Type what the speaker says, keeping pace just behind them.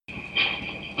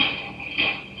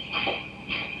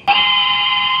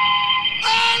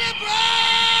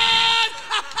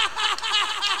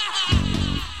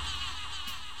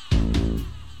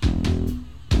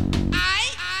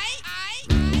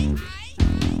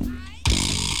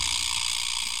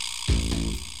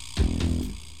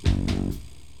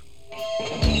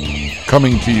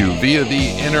Coming to you via the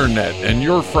internet and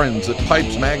your friends at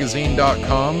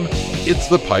pipesmagazine.com, it's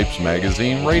the Pipes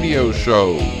Magazine radio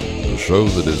show. The show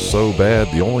that is so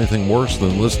bad, the only thing worse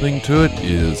than listening to it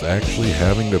is actually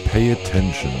having to pay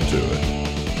attention to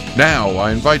it. Now,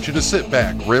 I invite you to sit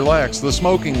back, relax, the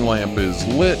smoking lamp is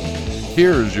lit.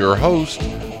 Here's your host,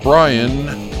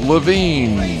 Brian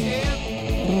Levine.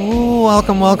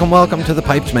 Welcome to the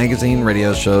Pipes Magazine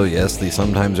radio show. Yes, the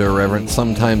sometimes irreverent,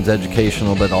 sometimes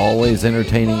educational, but always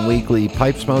entertaining weekly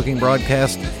pipe smoking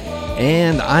broadcast.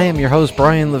 And I am your host,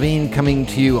 Brian Levine, coming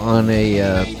to you on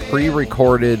a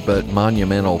pre-recorded but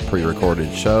monumental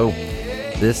pre-recorded show.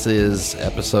 This is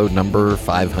episode number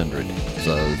 500.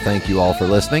 So thank you all for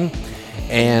listening.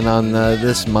 And on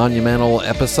this monumental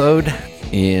episode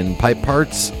in Pipe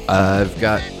Parts, I've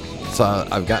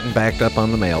gotten backed up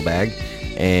on the mailbag.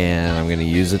 And I'm going to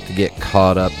use it to get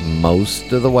caught up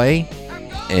most of the way.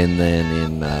 And then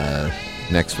in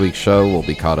next week's show, we'll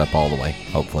be caught up all the way,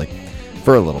 hopefully,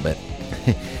 for a little bit.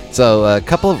 So a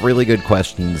couple of really good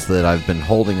questions that I've been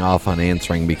holding off on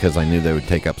answering because I knew they would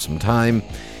take up some time.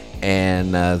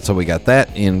 And so we got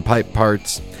that in Pipe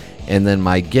Parts. And then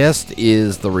my guest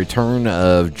is the return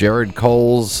of Jared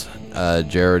Coles.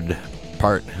 Jared,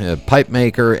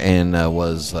 Pipemaker, and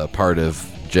was part of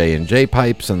J&J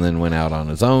Pipes and then went out on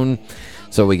his own.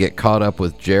 So we get caught up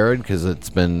with Jared because it's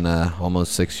been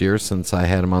almost 6 years since I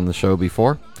had him on the show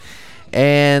before.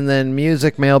 And then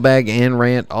music, mailbag, and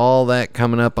rant, all that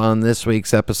coming up on this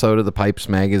week's episode of the Pipes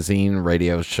Magazine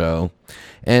radio show.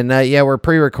 And we're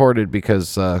pre-recorded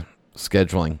because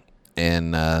scheduling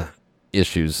and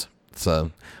issues.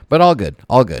 So, but all good.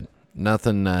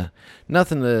 Nothing to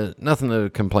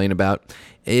complain about.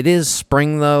 It is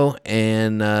spring though,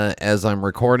 and as I'm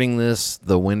recording this,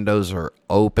 the windows are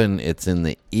open. It's in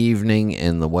the evening,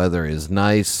 and the weather is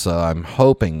nice. So I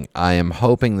am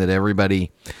hoping that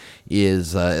everybody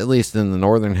is at least in the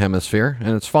northern hemisphere,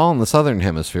 and it's fall in the southern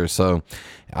hemisphere. So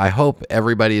I hope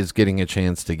everybody is getting a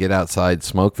chance to get outside,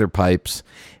 smoke their pipes,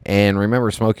 and remember,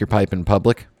 smoke your pipe in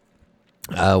public.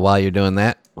 While you're doing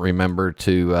that, remember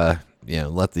to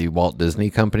let the Walt Disney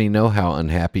Company know how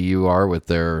unhappy you are with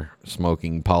their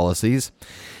smoking policies.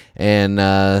 And,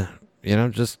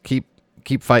 just keep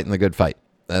fighting the good fight.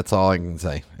 That's all I can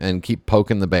say. And keep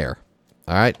poking the bear.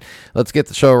 All right, let's get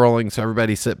the show rolling. So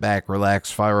everybody sit back,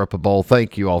 relax, fire up a bowl.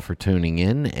 Thank you all for tuning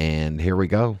in, and here we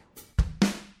go.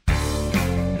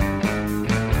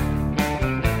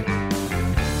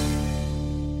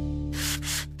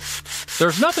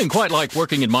 There's nothing quite like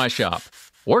working in my shop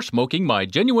or smoking my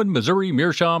genuine Missouri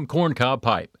Meerschaum corncob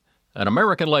pipe, an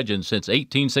American legend since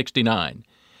 1869.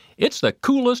 It's the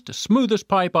coolest, smoothest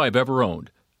pipe I've ever owned.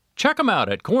 Check them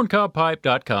out at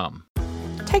corncobpipe.com.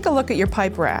 Take a look at your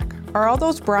pipe rack. Are all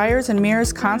those Briars and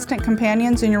Mears constant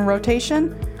companions in your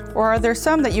rotation? Or are there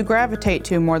some that you gravitate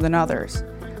to more than others?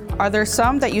 Are there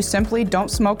some that you simply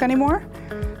don't smoke anymore?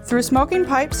 Through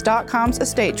SmokingPipes.com's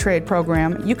estate trade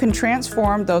program, you can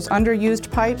transform those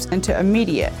underused pipes into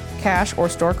immediate cash or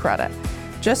store credit.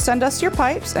 Just send us your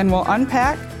pipes and we'll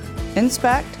unpack,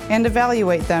 inspect, and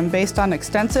evaluate them based on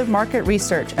extensive market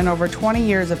research and over 20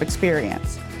 years of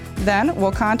experience. Then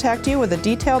we'll contact you with a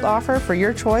detailed offer for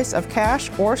your choice of cash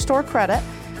or store credit,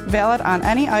 valid on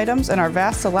any items in our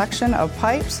vast selection of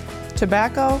pipes,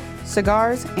 tobacco,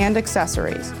 cigars, and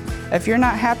accessories. If you're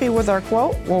not happy with our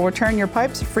quote, we'll return your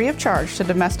pipes free of charge to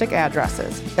domestic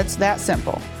addresses. It's that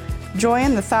simple.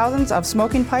 Join the thousands of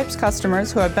Smoking Pipes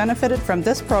customers who have benefited from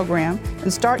this program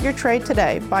and start your trade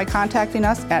today by contacting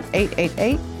us at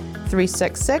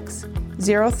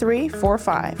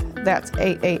 888-366-0345. That's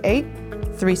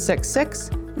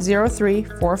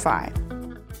 888-366-0345.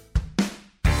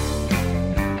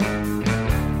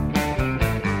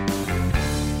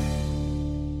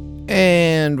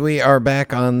 And we are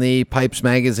back on the Pipes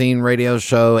Magazine radio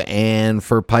show, and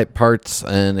for Pipe Parts,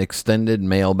 an extended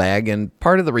mailbag. And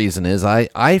part of the reason is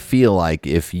I feel like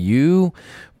if you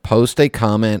post a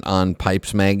comment on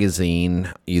Pipes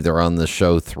Magazine, either on the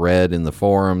show thread in the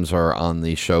forums or on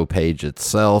the show page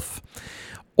itself,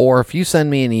 or if you send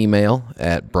me an email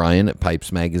at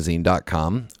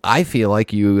brian@pipesmagazine.com, I feel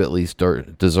like you at least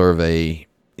deserve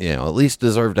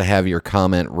to have your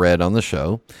comment read on the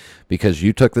show, because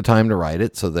you took the time to write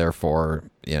it. So therefore,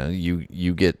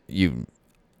 it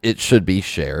should be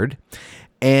shared.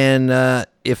 And and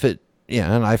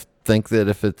I think that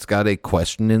if it's got a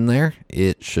question in there,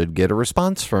 it should get a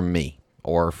response from me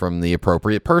or from the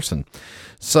appropriate person.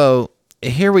 So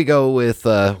here we go with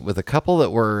a couple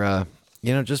that were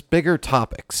just bigger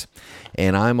topics.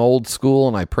 And I'm old school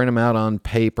and I print them out on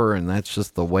paper, and that's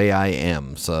just the way I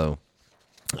am. So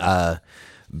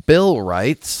Bill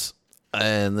writes,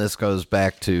 and this goes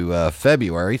back to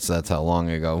February, so that's how long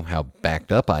ago, how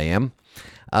backed up I am.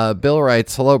 Bill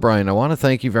writes, "Hello, Brian. I want to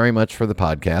thank you very much for the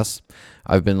podcast.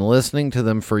 I've been listening to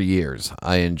them for years.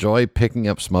 I enjoy picking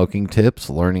up smoking tips,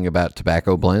 learning about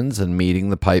tobacco blends, and meeting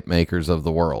the pipe makers of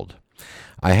the world.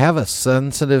 I have a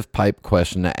sensitive pipe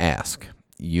question to ask.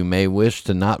 You may wish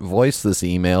to not voice this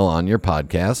email on your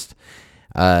podcast.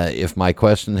 If my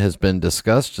question has been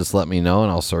discussed, just let me know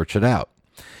and I'll search it out.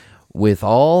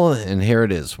 And here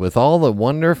it is, with all the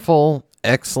wonderful,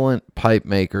 excellent pipe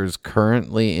makers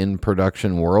currently in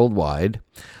production worldwide,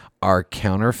 are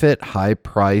counterfeit high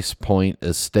price point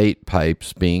estate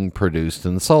pipes being produced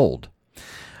and sold?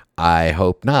 I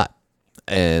hope not."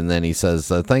 And then he says,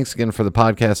 "Thanks again for the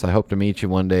podcast. I hope to meet you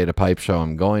one day at a pipe show.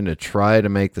 I'm going to try to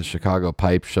make the Chicago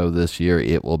Pipe Show this year.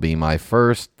 It will be my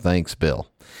first. Thanks, Bill."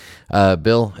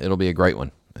 Bill, it'll be a great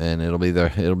one, and it'll be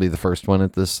the first one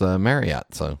at this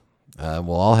Marriott. So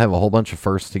we'll all have a whole bunch of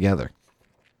firsts together.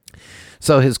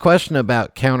 So his question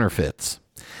about counterfeits,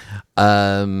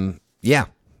 yeah,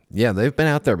 they've been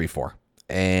out there before,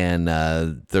 and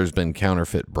there's been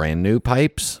counterfeit brand new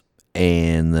pipes,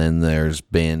 and then there's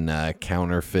been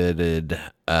counterfeited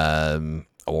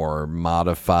or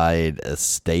modified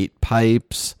estate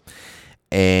pipes,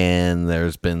 and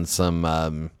there's been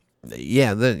some,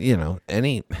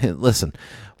 listen,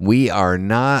 we are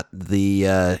not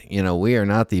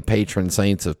the patron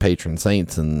saints of patron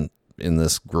saints in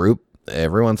this group.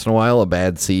 Every once in a while, a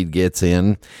bad seed gets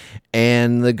in,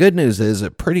 and the good news is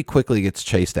it pretty quickly gets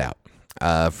chased out.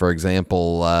 For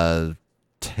example,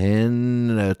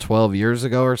 10, 12 years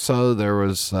ago or so, there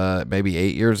was, maybe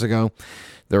 8 years ago,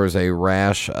 there was a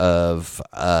rash of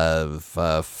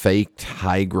faked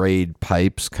high-grade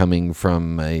pipes coming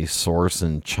from a source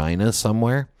in China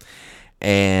somewhere,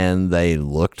 and they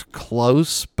looked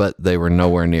close, but they were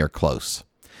nowhere near close.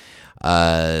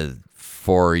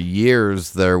 For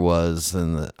years, there was,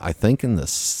 I think in the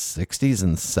 60s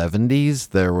and 70s,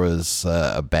 there was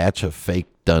a batch of fake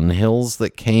Dunhills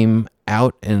that came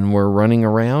out and were running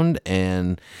around.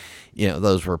 And,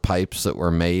 those were pipes that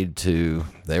were made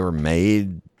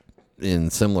in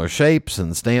similar shapes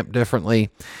and stamped differently.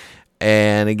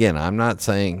 And again, I'm not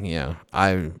saying,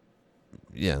 I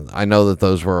know that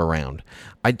those were around.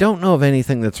 I don't know of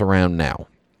anything that's around now.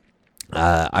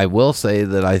 I will say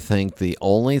that I think the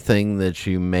only thing that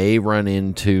you may run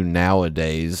into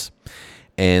nowadays,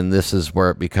 and this is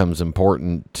where it becomes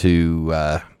important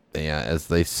to, as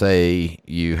they say,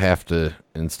 you have to,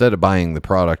 instead of buying the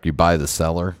product, you buy the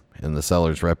seller and the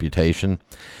seller's reputation.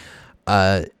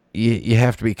 You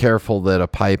have to be careful that a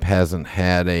pipe hasn't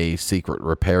had a secret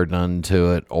repair done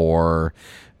to it or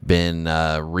been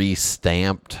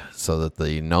re-stamped so that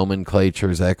the nomenclature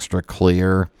is extra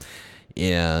clear.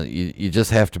 Yeah, you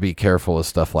just have to be careful with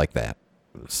stuff like that.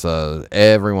 So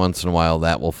every once in a while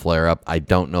that will flare up. I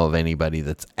don't know of anybody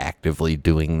that's actively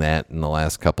doing that in the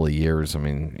last couple of years. I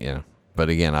mean, but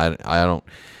again,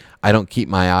 I don't keep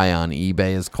my eye on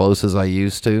eBay as close as I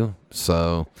used to.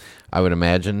 So I would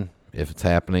imagine if it's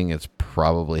happening, it's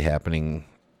probably happening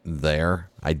there.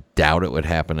 I doubt it would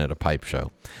happen at a pipe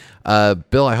show.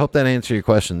 Bill, I hope that answered your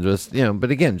question. Just, but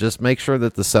again, just make sure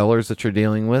that the sellers that you're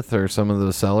dealing with are some of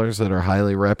the sellers that are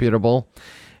highly reputable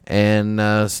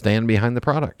and stand behind the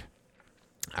product.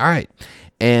 All right.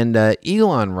 And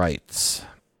Elon writes,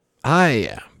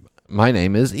 "Hi, my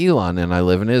name is Elon and I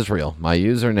live in Israel. My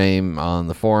username on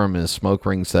the forum is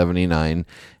SmokeRing79.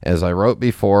 As I wrote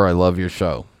before, I love your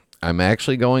show. I'm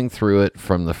actually going through it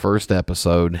from the first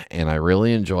episode and I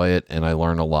really enjoy it and I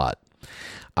learn a lot.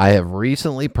 I have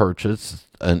recently purchased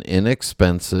an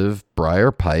inexpensive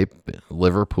briar pipe,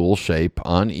 Liverpool shape,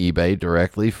 on eBay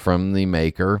directly from the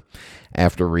maker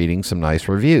after reading some nice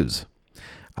reviews.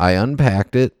 I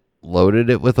unpacked it, loaded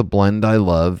it with a blend I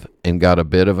love, and got a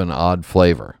bit of an odd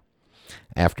flavor.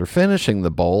 After finishing the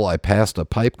bowl, I passed a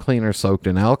pipe cleaner soaked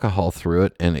in alcohol through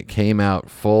it, and it came out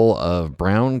full of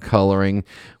brown coloring,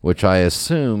 which I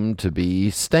assumed to be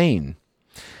stain.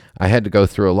 I had to go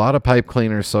through a lot of pipe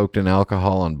cleaners soaked in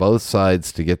alcohol on both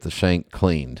sides to get the shank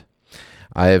cleaned.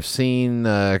 I have seen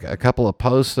a couple of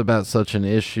posts about such an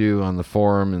issue on the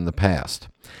forum in the past.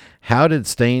 How did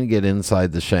stain get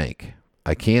inside the shank?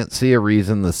 I can't see a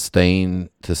reason to stain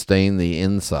the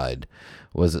inside.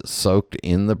 Was it soaked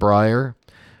in the briar?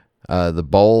 The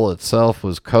bowl itself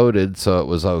was coated, so it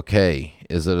was okay.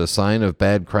 Is it a sign of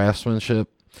bad craftsmanship?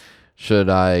 Should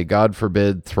I, God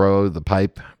forbid, throw the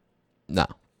pipe? No.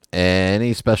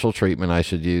 Any special treatment I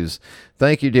should use?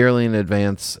 Thank you dearly in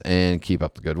advance, and keep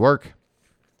up the good work."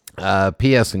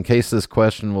 P.S. In case this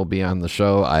question will be on the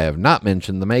show, I have not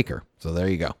mentioned the maker. So there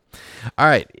you go. All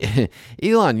right.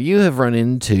 Elon, you have run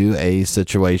into a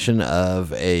situation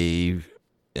of and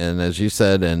as you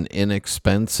said, an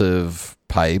inexpensive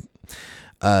pipe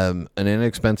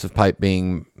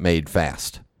being made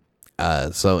fast.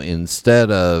 So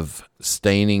instead of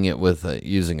staining it with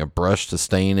using a brush to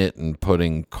stain it and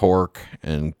putting cork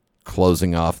and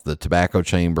closing off the tobacco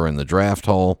chamber and the draft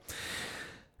hole,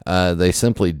 they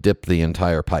simply dip the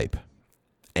entire pipe.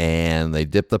 And they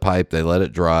dip the pipe, they let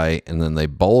it dry, and then they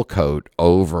bowl coat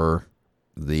over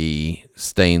the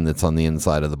stain that's on the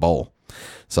inside of the bowl.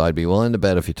 So I'd be willing to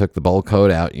bet if you took the bowl coat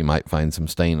out, you might find some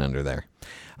stain under there.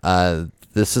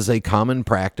 This is a common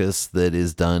practice that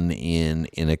is done in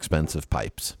inexpensive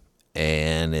pipes.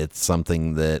 And it's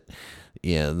something that,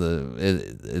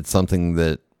 it's something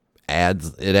that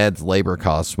adds labor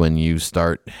costs when you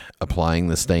start applying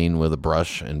the stain with a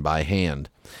brush and by hand.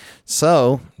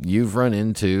 So you've run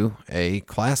into a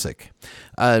classic.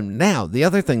 Now, the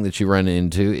other thing that you run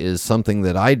into is something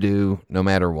that I do no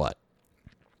matter what.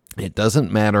 It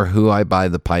doesn't matter who I buy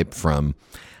the pipe from.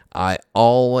 I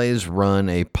always run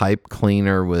a pipe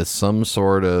cleaner with some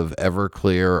sort of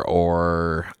Everclear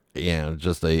or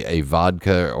just a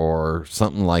vodka or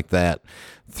something like that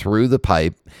through the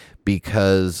pipe,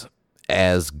 because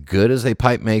as good as a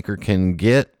pipe maker can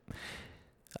get,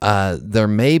 there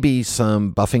may be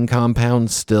some buffing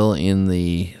compounds still in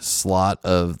the slot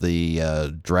of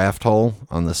the draft hole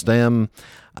on the stem.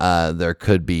 There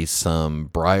could be some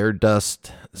briar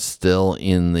dust still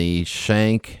in the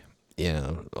shank.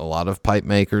 A lot of pipe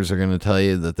makers are going to tell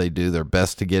you that they do their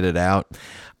best to get it out.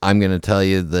 I'm going to tell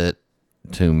you that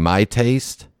to my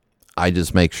taste, I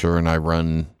just make sure and I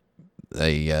run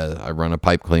a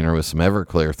pipe cleaner with some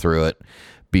Everclear through it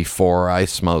before I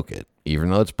smoke it.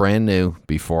 Even though it's brand new,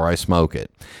 before I smoke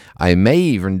it. I may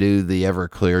even do the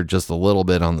Everclear just a little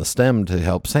bit on the stem to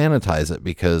help sanitize it,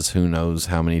 because who knows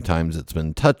how many times it's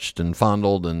been touched and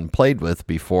fondled and played with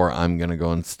before I'm going to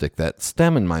go and stick that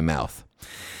stem in my mouth.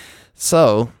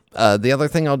 So the other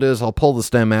thing I'll do is I'll pull the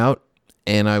stem out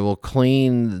and I will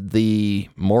clean the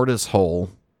mortise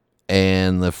hole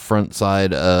and the front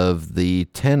side of the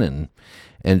tenon,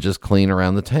 and just clean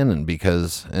around the tenon,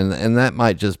 because, and that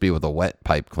might just be with a wet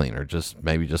pipe cleaner,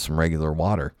 maybe just some regular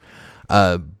water.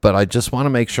 But I just want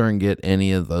to make sure and get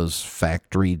any of those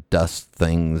factory dust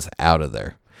things out of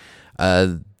there.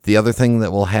 The other thing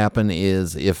that will happen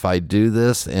is if I do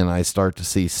this and I start to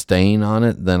see stain on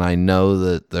it, then I know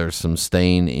that there's some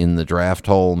stain in the draft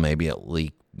hole. Maybe it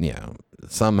leaked,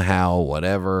 somehow,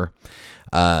 whatever.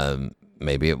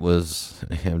 Maybe it was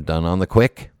done on the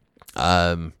quick.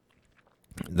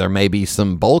 There may be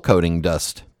some bowl coating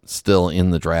dust still in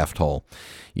the draft hole.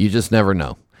 You just never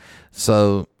know.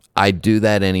 So I do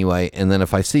that anyway. And then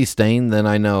if I see stain, then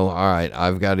I know, all right,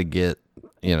 I've got to get,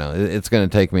 it's going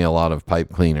to take me a lot of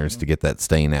pipe cleaners to get that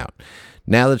stain out.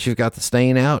 Now that you've got the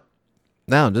stain out,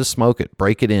 now just smoke it,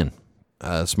 break it in.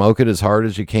 Smoke it as hard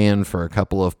as you can for a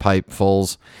couple of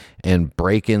pipefuls and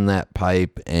break in that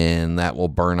pipe, and that will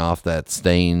burn off that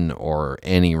stain or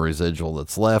any residual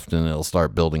that's left, and it'll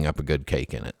start building up a good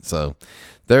cake in it. So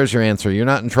there's your answer. You're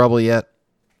not in trouble yet,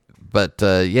 but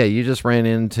you just ran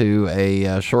into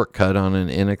a shortcut on an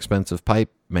inexpensive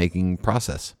pipe making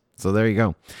process. So there you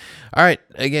go. All right.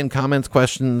 Again, comments,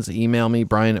 questions, email me,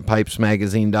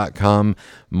 Brian@pipesmagazine.com.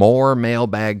 More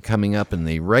mailbag coming up in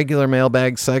the regular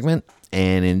mailbag segment.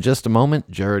 And in just a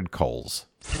moment, Jared Coles.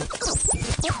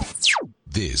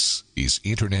 This is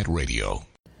Internet Radio.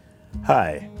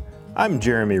 Hi, I'm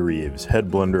Jeremy Reeves,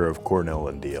 head blender of Cornell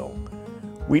 & Deal.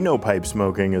 We know pipe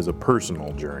smoking is a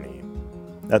personal journey.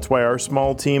 That's why our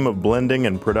small team of blending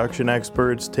and production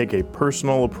experts take a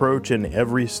personal approach in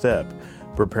every step,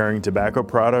 preparing tobacco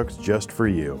products just for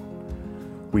you.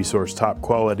 We source top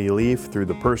quality leaf through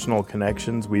the personal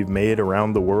connections we've made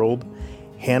around the world,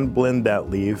 hand blend that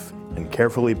leaf, and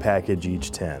carefully package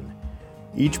each 10.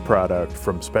 Each product,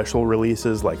 from special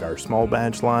releases like our small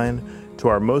batch line to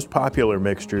our most popular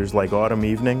mixtures like Autumn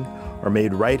Evening, are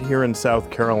made right here in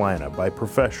South Carolina by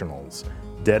professionals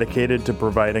dedicated to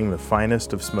providing the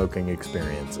finest of smoking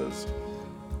experiences.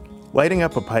 Lighting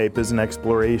up a pipe is an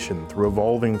exploration through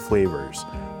evolving flavors,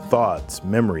 thoughts,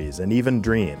 memories, and even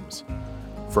dreams.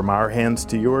 From our hands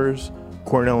to yours,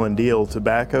 Cornell & Deal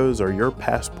tobaccos are your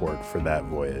passport for that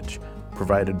voyage,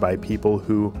 provided by people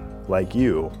who, like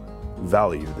you,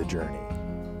 value the journey.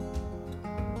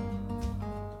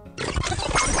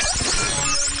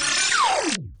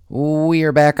 We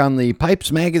are back on the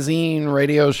Pipes Magazine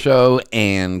radio show,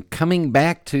 and coming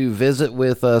back to visit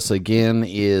with us again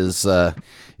is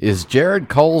is Jared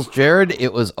Coles. Jared,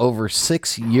 it was over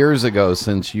 6 years ago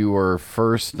since you were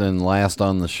first and last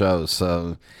on the show.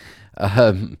 So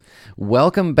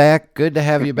welcome back. Good to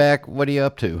have you back. What are you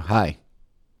up to? Hi.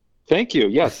 Thank you.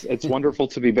 Yes, it's wonderful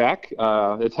to be back.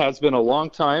 It has been a long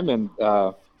time, and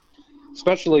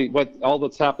especially what all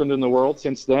that's happened in the world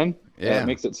since then. It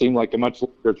makes it seem like a much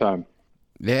longer time.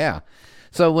 Yeah.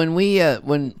 So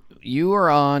when you were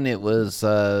on, it was,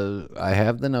 I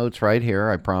have the notes right here,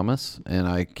 I promise, and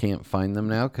I can't find them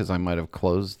now because I might have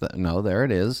closed that. No, there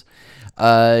it is.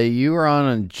 You were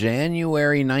on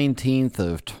January 19th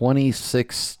of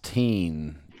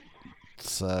 2016.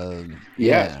 It's,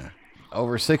 yeah.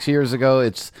 Over 6 years ago.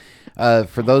 It's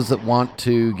for those that want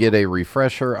to get a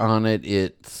refresher on it,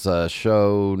 it's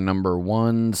show number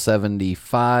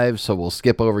 175, so we'll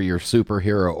skip over your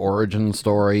superhero origin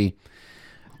story.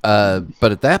 But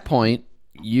at that point,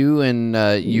 you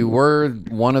were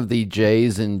one of the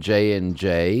J's in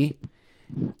J&J,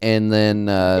 and then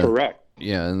Correct.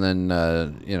 Yeah, and then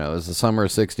it was the summer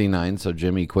of '69, so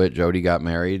Jimmy quit, Jody got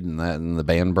married, and the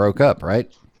band broke up,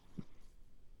 right?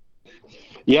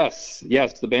 Yes,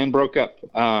 the band broke up.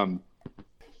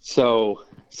 So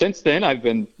since then, I've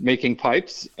been making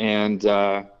pipes and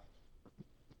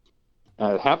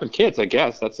having kids. I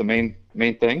guess that's the main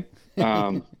thing.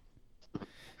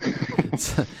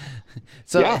 It's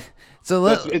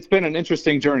been an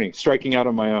interesting journey, striking out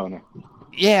on my own.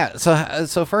 Yeah.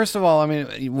 So first of all, I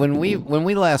mean, when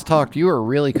we last talked, you were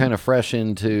really kind of fresh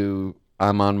into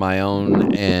I'm on my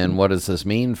own, and what does this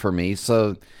mean for me?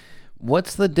 So,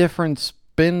 what's the difference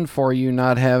been for you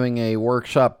not having a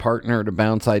workshop partner to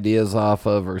bounce ideas off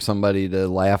of, or somebody to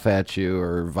laugh at you,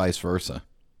 or vice versa?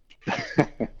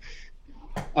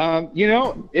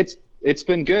 It's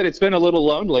been good. It's been a little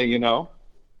lonely,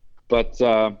 but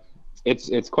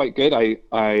it's quite good. I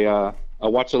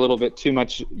watch a little bit too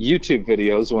much YouTube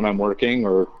videos when I'm working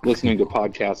or listening to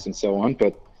podcasts and so on,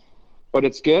 but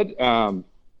it's good. I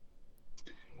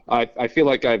feel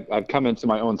like I've come into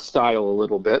my own style a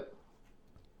little bit,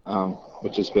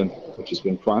 which has been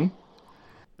fun.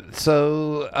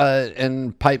 So,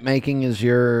 and pipe making is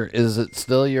it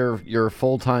still your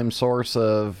full-time source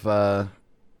of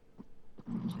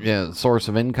source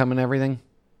of income and everything?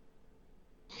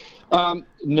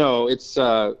 No, it's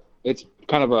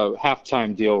kind of a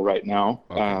half-time deal right now.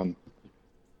 Okay.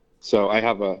 So I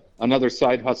have another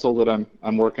side hustle that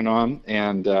I'm working on,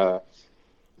 and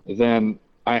then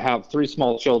I have 3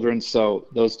 small children, so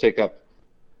those take up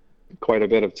quite a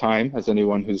bit of time, as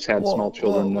anyone who's had small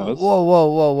children knows.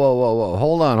 Whoa.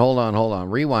 Hold on.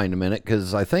 Rewind a minute,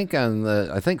 because I think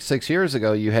 6 years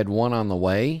ago you had one on the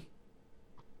way.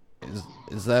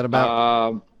 Is that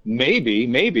about?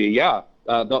 Maybe, yeah.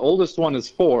 The oldest one is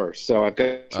 4, so I've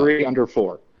got 3 under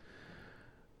 4.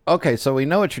 Okay, so we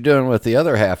know what you're doing with the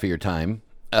other half of your time.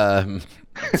 Yeah.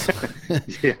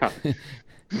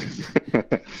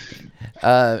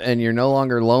 And you're no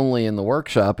longer lonely in the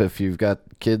workshop if you've got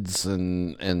kids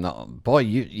and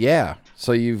boy,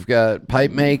 so you've got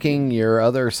pipe making, your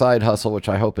other side hustle, which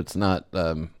I hope it's not.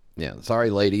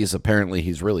 Sorry, ladies. Apparently,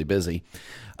 he's really busy.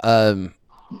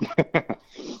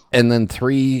 And then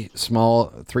 3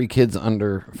 kids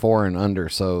under 4 and under.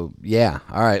 So yeah,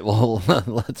 all right. Well,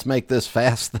 let's make this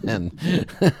fast then.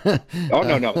 Oh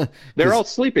no, they're all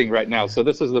sleeping right now, so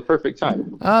this is the perfect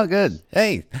time. Oh, good.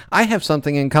 Hey, I have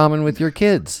something in common with your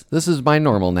kids. This is my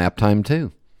normal nap time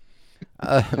too.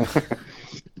 So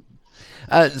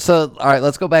all right,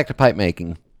 let's go back to pipe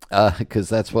making, because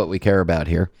that's what we care about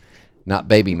here, not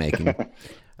baby making.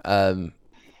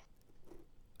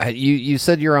 You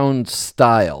said your own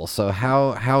style. So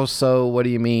how so? What do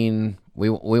you mean?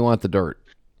 We want the dirt.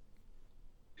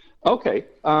 Okay.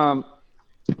 Well,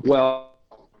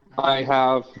 it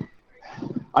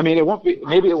won't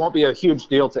be a huge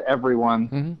deal to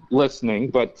everyone listening,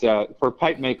 but for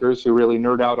pipe makers who really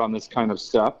nerd out on this kind of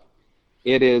stuff,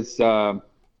 it is.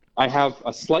 I have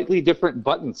a slightly different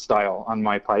button style on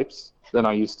my pipes than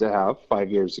I used to have 5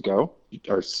 years ago,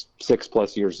 or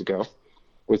 6+ years ago,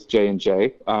 with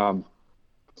J&J,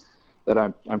 that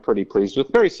I'm pretty pleased with.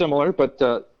 Very similar, but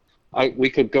we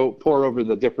could go pour over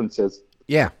the differences.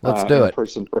 Yeah, let's do it. In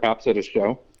person, perhaps at a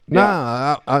show.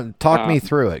 No, talk me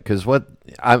through it, because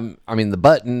the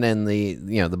button and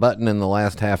the button and the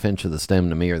last half inch of the stem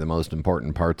to me are the most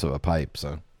important parts of a pipe.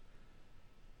 So.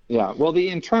 Yeah, well, the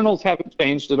internals haven't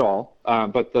changed at all,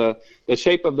 but the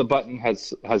shape of the button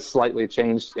has slightly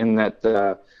changed in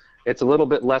that it's a little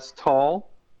bit less tall.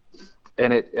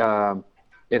 And it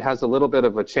has a little bit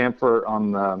of a chamfer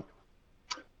on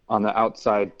the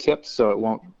outside tip, so it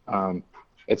won't.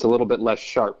 It's a little bit less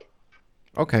sharp.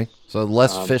 Okay, so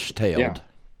less fish-tailed.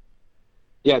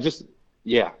 Yeah,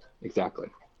 exactly.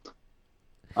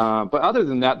 But other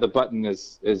than that, the button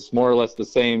is more or less the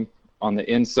same on the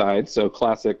inside. So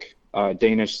classic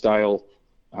Danish style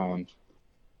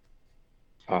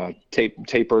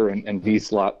taper and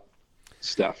V-slot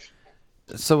stuff.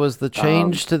 So was the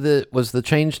change to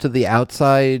the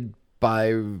outside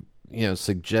by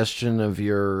suggestion of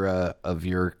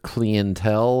your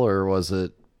clientele, or was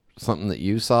it something that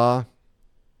you saw?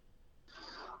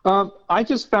 I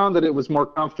just found that it was more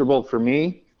comfortable for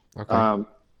me. Okay.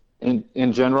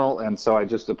 In general, and so I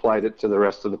just applied it to the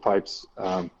rest of the pipes.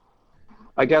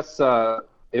 I guess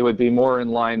it would be more in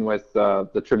line with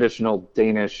the traditional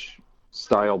Danish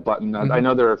style button. I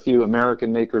know there are a few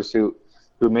American makers who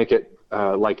make it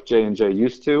like J&J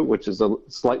used to, which is a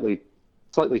slightly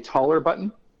taller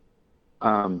button.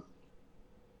 And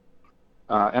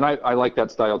I like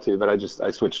that style too, but I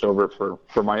switched over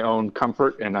for my own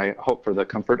comfort, and I hope for the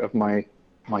comfort of my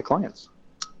clients.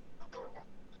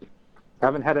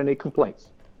 Haven't had any complaints.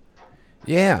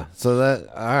 Yeah. So that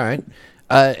all right.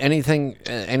 Anything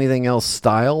else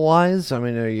style wise? I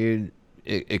mean, are you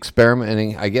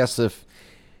experimenting? I guess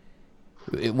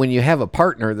when you have a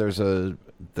partner, there's a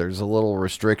little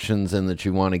restrictions in that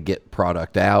you want to get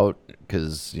product out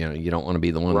because you don't want to be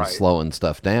the one slowing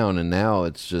stuff down. And now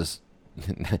it's just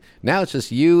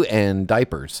you and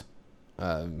diapers.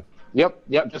 Yep,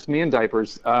 just me and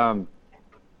diapers. I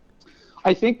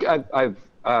think I've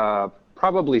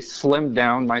probably slimmed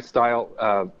down my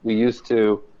style. We used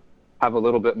to have a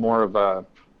little bit more of a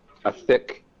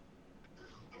thick,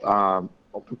 kind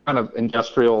of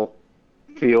industrial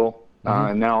feel.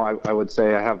 And now I would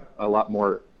say I have a lot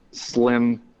more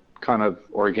slim, kind of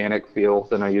organic feel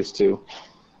than I used to.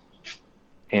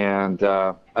 And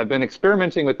I've been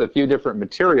experimenting with a few different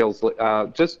materials.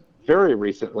 Just very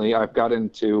recently, I've got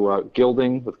into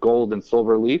gilding with gold and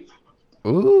silver leaf.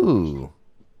 Ooh.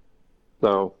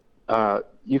 So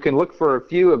you can look for a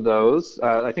few of those.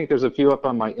 I think there's a few up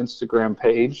on my Instagram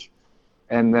page.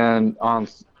 And then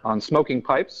on smoking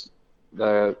pipes,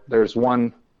 there's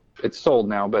one. It's sold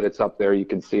now, but it's up there. You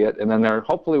can see it. And then there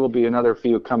hopefully will be another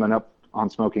few coming up on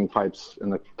smoking pipes in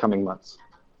the coming months.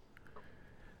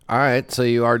 All right, so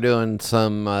you are doing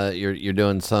some. You're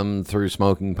doing some through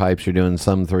smoking pipes. You're doing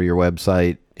some through your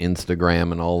website,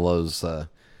 Instagram, and all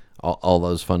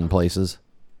those fun places.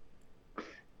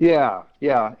 Yeah,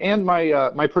 and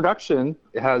my production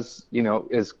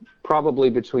is probably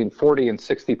between 40 and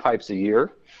 60 pipes a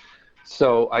year,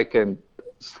 so I can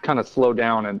kind of slow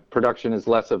down, and production is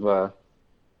less of a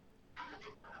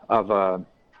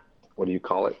what do you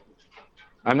call it?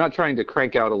 I'm not trying to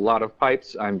crank out a lot of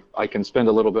pipes. I can spend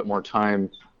a little bit more time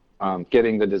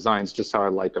getting the designs just how I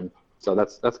like them. So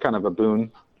that's kind of a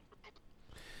boon.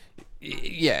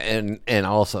 Yeah, and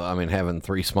also, I mean, having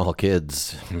 3 small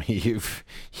kids, I mean,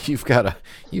 you've got a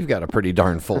pretty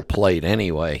darn full plate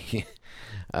anyway.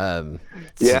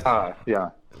 Yeah.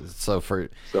 So for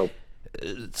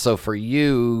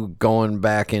you going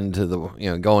back into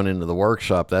the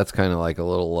workshop, that's kind of like a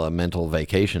little mental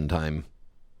vacation time.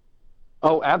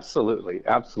 Oh, absolutely.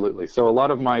 So a lot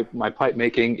of my pipe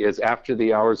making is after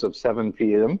the hours of 7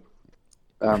 p.m.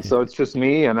 So it's just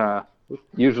me and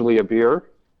usually a beer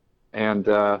and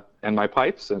my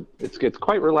pipes, and it's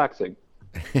quite relaxing.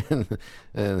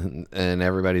 and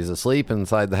everybody's asleep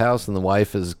inside the house, and the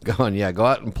wife is going, yeah, go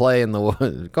out and play in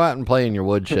your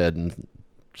woodshed and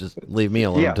just leave me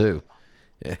alone too.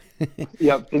 Yeah.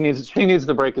 Yep, she needs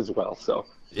the break as well, so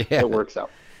it works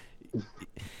out.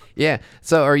 Yeah.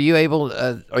 So are you able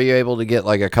to get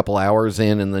like a couple hours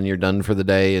in and then you're done for the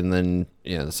day, and then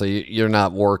so you're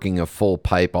not working a full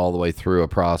pipe all the way through a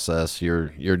process. You're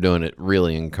doing it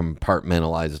really in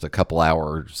compartmentalized a couple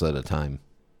hours at a time.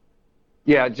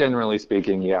 Yeah, generally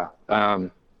speaking, yeah. A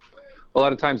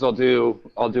lot of times I'll do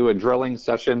a drilling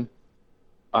session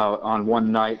on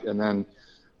one night, and then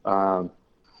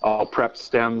I'll prep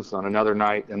stems on another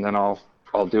night, and then I'll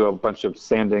do a bunch of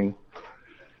sanding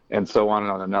and so on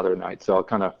another night. So I'll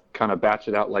kind of batch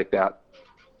it out like that.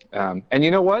 And you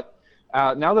know what?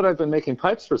 Now that I've been making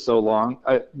pipes for so long,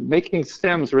 making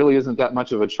stems really isn't that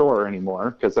much of a chore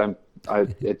anymore, because I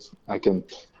can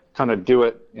kind of do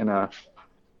it in a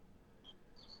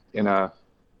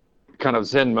kind of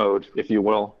Zen mode, if you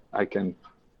will.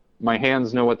 My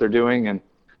hands know what they're doing, and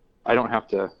I don't have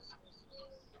to.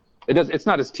 It's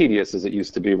not as tedious as it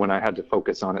used to be when I had to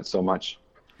focus on it so much.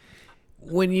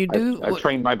 When you do, I've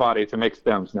trained my body to make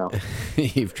stems now.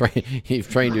 You've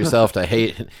trained yourself to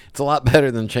hate it. It's a lot better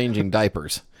than changing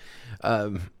diapers.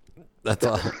 That's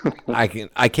all. I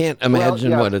can't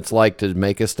imagine what it's like to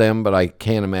make a stem, but I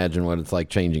can't imagine what it's like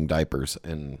changing diapers.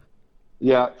 And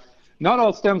yeah, not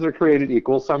all stems are created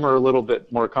equal. Some are a little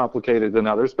bit more complicated than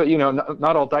others, but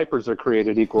not all diapers are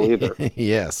created equal either.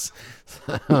 Yes.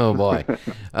 Oh boy.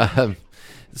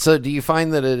 So do you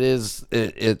find that is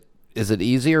it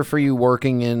easier for you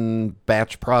working in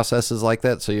batch processes like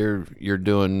that? So you're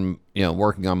doing,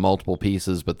 working on multiple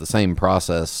pieces, but the same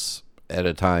process at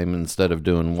a time instead of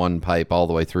doing one pipe all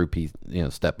the way through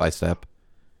step by step?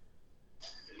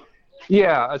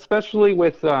 Yeah, especially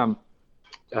with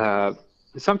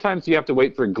sometimes you have to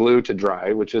wait for glue to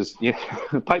dry, which is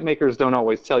pipe makers don't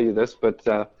always tell you this, but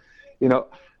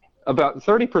about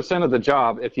 30% of the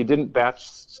job, if you didn't batch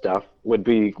stuff, would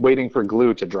be waiting for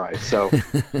glue to dry. So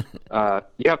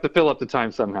you have to fill up the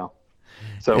time somehow.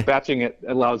 So batching it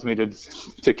allows me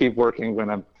to keep working when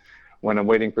I'm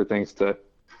waiting for things to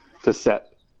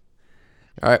set.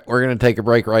 All right, we're going to take a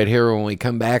break right here. When we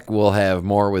come back, we'll have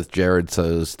more with Jared,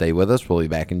 so stay with us. We'll be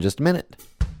back in just a minute.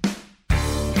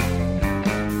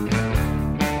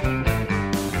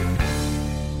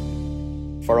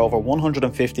 For over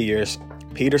 150 years,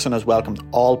 Peterson has welcomed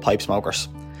all pipe smokers.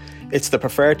 It's the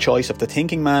preferred choice of the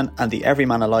thinking man and the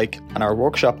everyman alike, and our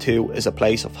workshop too is a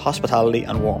place of hospitality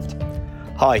and warmth.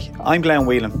 Hi, I'm Glenn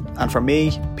Whelan, and for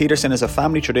me, Peterson is a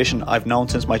family tradition I've known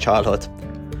since my childhood.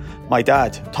 My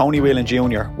dad, Tony Whelan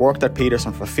Jr., worked at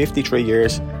Peterson for 53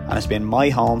 years and has been my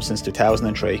home since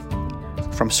 2003.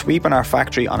 From sweeping our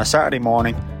factory on a Saturday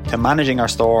morning, to managing our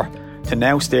store, to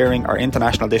now steering our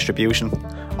international distribution,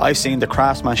 I've seen the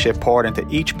craftsmanship poured into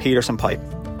each Peterson pipe.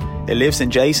 It lives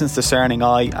in Jason's discerning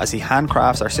eye as he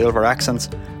handcrafts our silver accents,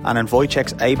 and in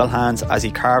Wojciech's able hands as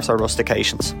he carves our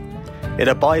rustications. It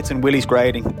abides in Willie's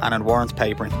grading and in Warren's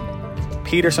papering.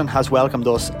 Peterson has welcomed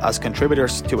us as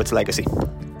contributors to its legacy,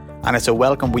 and it's a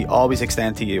welcome we always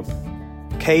extend to you.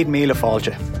 Céad Míle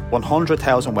Fáilte,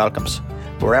 100,000 welcomes,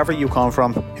 wherever you come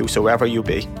from, whosoever you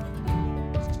be.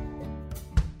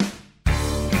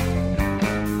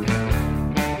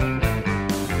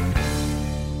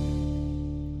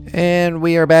 And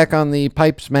we are back on the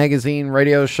Pipes Magazine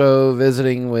radio show,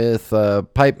 visiting with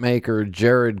pipe maker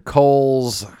Jared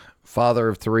Coles, father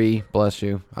of three. Bless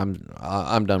you. I'm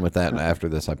done with that after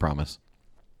this, I promise.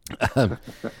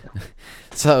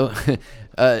 So,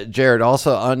 Jared,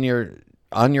 also on your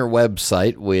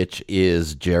website, which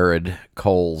is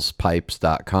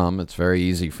jaredcolespipes.com, it's very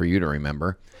easy for you to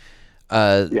remember.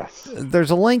 Yes.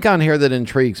 There's a link on here that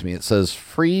intrigues me. It says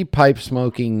free pipe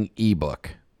smoking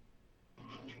ebook.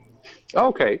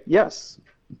 Okay. Yes.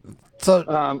 So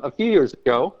a few years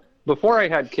ago, before I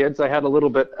had kids, I had a little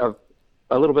bit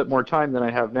more time than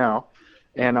I have now,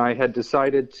 and I had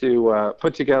decided to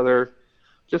put together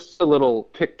just a little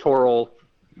pictorial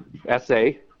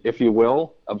essay, if you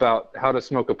will, about how to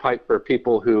smoke a pipe for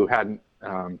people who hadn't.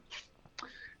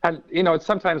 It's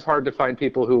sometimes hard to find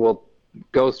people who will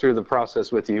go through the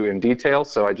process with you in detail.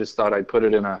 So I just thought I'd put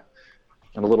it in a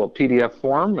little PDF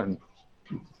form, and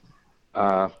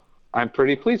I'm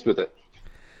pretty pleased with it.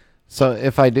 So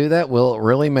if I do that, will it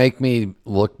really make me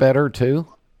look better too?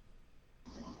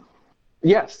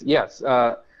 Yes.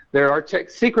 There are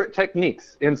secret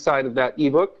techniques inside of that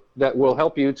ebook that will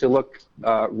help you to look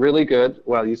really good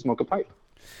while you smoke a pipe.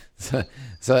 So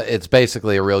it's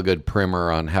basically a real good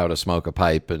primer on how to smoke a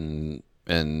pipe, and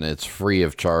it's free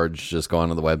of charge. Just go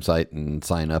onto the website and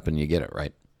sign up and you get it,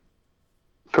 right?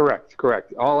 Correct.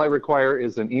 All I require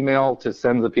is an email to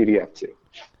send the PDF to.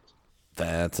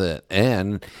 That's it.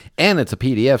 And it's a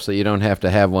PDF, so you don't have to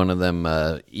have one of them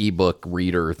ebook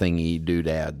reader thingy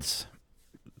doodads.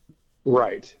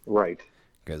 Right.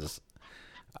 Because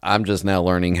I'm just now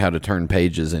learning how to turn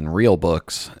pages in real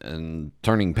books, and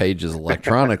turning pages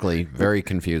electronically, very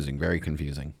confusing.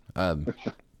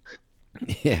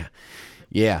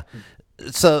 Yeah.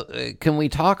 So can we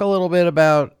talk a little bit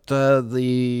about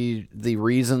the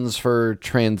reasons for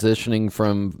transitioning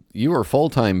from, you were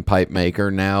full-time pipe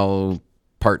maker, now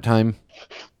part-time?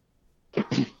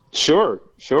 Sure.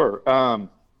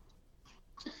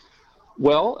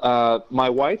 Well, my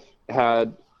wife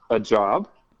had a job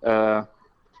for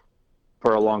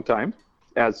a long time,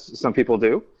 as some people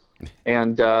do,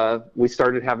 and we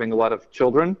started having a lot of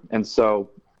children, and so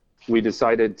we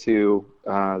decided to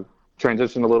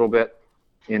transition a little bit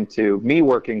into me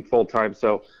working full-time.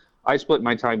 So I split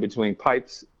my time between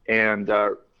pipes and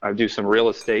I do some real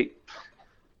estate,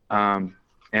 and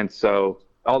so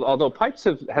although pipes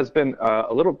has been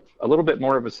a little bit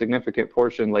more of a significant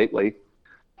portion lately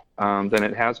than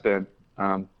it has been,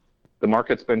 the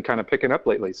market's been kind of picking up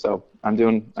lately. So I'm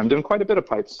doing quite a bit of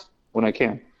pipes when I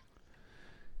can.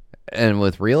 And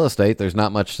with real estate, there's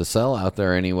not much to sell out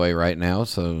there anyway right now.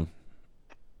 So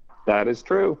that is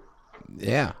true.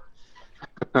 Yeah.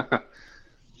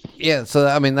 Yeah, so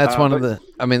I mean that's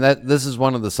this is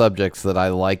one of the subjects that I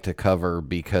like to cover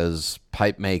because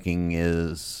pipe making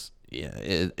is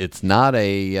it's not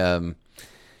a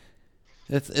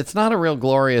it's not a real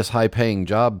glorious high paying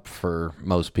job for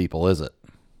most people, is it?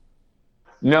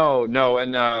 No,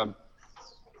 and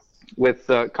with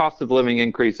cost of living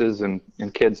increases and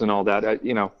kids and all that,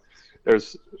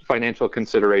 there's financial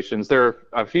considerations. There are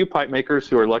a few pipe makers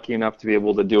who are lucky enough to be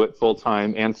able to do it full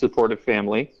time and support a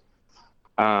family.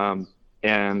 And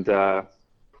I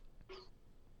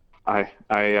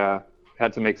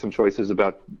had to make some choices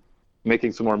about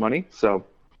making some more money, so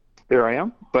there I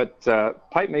am. But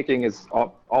pipe making is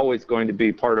always going to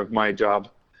be part of my job,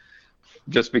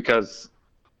 just because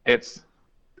it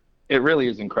really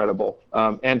is incredible.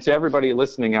 And to everybody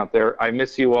listening out there, I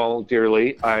miss you all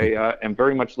dearly. I am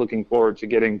very much looking forward to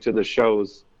getting to the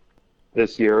shows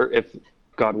this year, if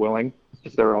God willing,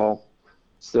 if they're all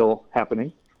still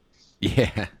happening.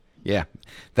 Yeah,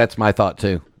 that's my thought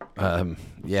too. I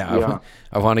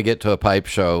want to get to a pipe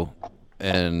show,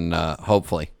 and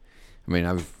hopefully, I mean,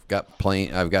 I've got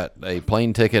a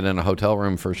plane ticket and a hotel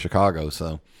room for Chicago,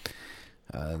 so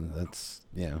that's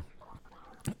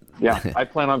Yeah, I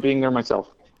plan on being there myself.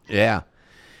 Yeah,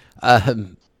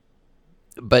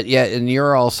 but yeah, and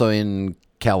you're also in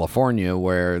California,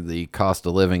 where the cost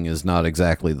of living is not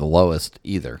exactly the lowest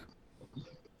either.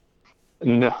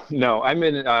 No, I'm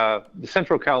in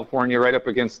Central California, right up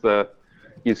against the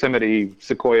Yosemite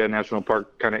Sequoia National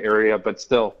Park kind of area, but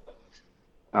still,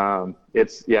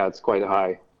 it's quite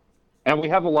high. And we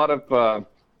have a lot of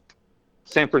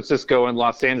San Francisco and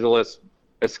Los Angeles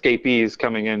escapees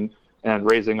coming in and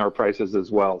raising our prices as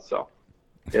well. So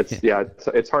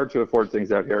it's hard to afford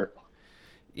things out here.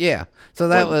 Yeah. So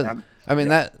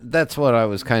that's what I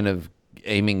was kind of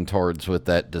aiming towards with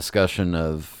that discussion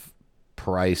of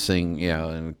pricing,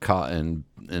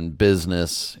 and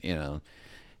business, when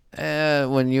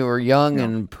you were young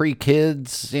and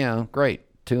pre-kids, great.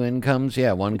 Two incomes.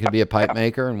 Yeah. One could be a pipe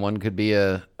maker and one could be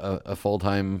a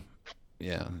full-time,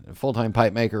 full-time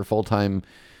pipe maker, full-time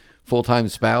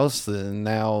spouse. And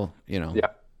now, it's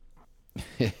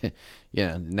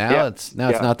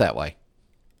not that way.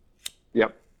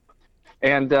 Yep.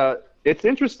 And it's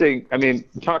interesting. I mean,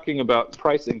 talking about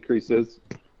price increases,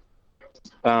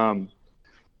 the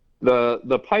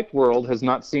pipe world has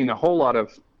not seen a whole lot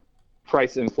of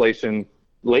price inflation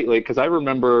lately, because I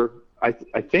remember, I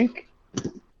think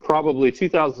probably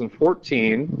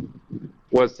 2014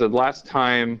 was the last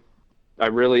time I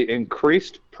really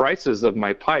increased prices of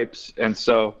my pipes. And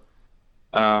so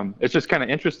it's just kind of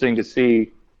interesting to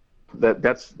see that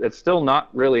it's still not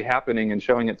really happening and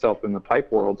showing itself in the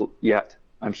pipe world yet.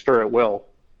 I'm sure it will.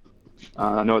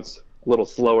 I know it's a little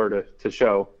slower to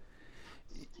show.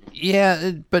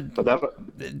 Yeah, but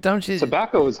don't you?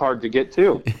 Tobacco is hard to get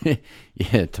too.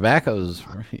 Yeah, tobacco's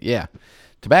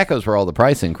where all the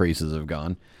price increases have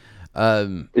gone.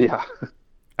 Yeah.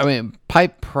 I mean,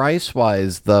 pipe price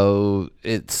wise, though,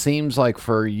 it seems like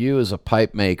for you as a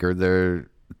pipe maker,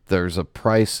 there's a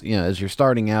price. As you're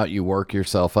starting out, you work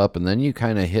yourself up, and then you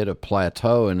kind of hit a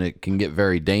plateau, and it can get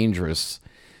very dangerous.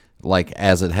 Like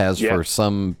as it has for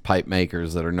some pipe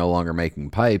makers that are no longer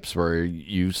making pipes, where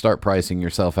you start pricing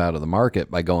yourself out of the market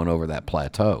by going over that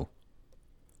plateau.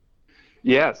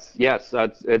 Yes,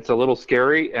 it's a little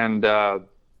scary, and I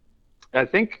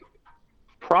think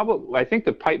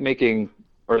the pipe making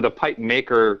or the pipe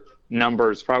maker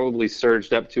numbers probably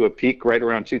surged up to a peak right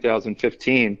around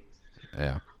 2015.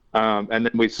 Yeah, and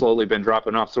then we've slowly been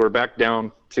dropping off, so we're back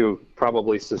down to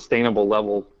probably sustainable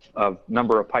level of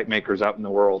number of pipe makers out in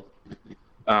the world.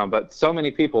 But so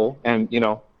many people, and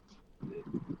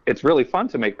it's really fun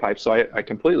to make pipes, so I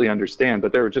completely understand,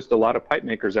 but there were just a lot of pipe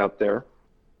makers out there,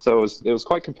 so it was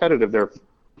quite competitive there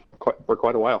for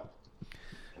quite a while.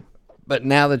 But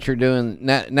now that you're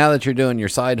doing your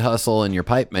side hustle and your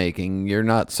pipe making, you're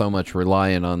not so much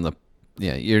relying on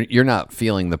you're not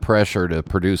feeling the pressure to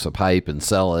produce a pipe and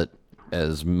sell it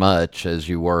as much as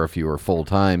you were if you were full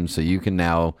time, so you can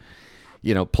now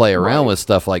play around with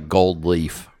stuff like gold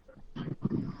leaf.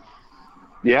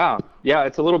 Yeah,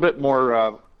 it's a little bit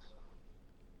more,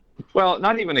 well,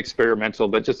 not even experimental,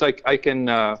 but just like I can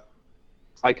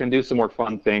do some more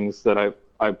fun things that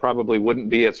I probably wouldn't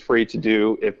be as free to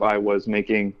do if I was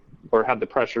making or had the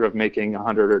pressure of making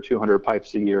 100 or 200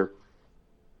 pipes a year.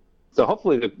 So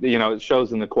hopefully, it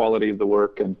shows in the quality of the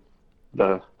work and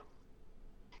the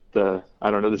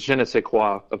je ne sais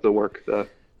quoi of the work, the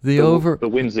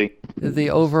whimsy. The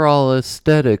overall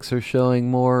aesthetics are showing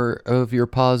more of your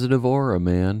positive aura,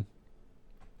 man.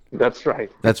 That's right.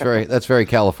 That's very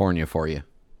California for you.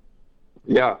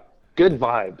 Yeah. Good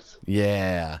vibes.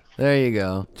 Yeah, there you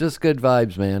go. Just good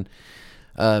vibes, man.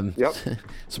 Yep.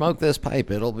 Smoke this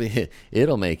pipe.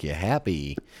 It'll make you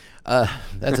happy.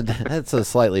 That's a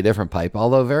slightly different pipe,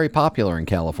 although very popular in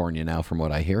California now, from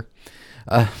what I hear.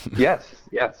 Yes.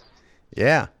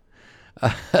 Yeah.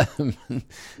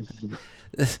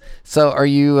 So are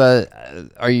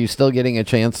you still getting a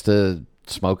chance to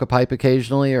smoke a pipe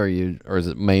occasionally, or is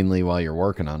it mainly while you're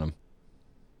working on them?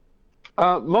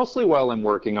 Mostly while I'm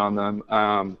working on them.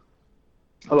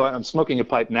 Although I'm smoking a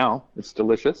pipe now. It's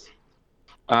delicious.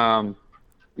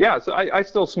 Yeah, so I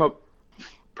still smoke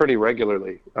pretty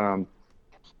regularly.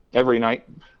 Every night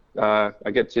I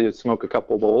get to smoke a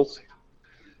couple bowls.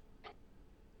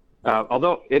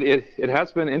 Although it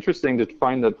has been interesting to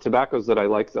find the tobaccos that I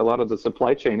like. A lot of the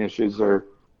supply chain issues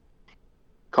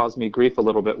cause me grief a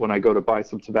little bit when I go to buy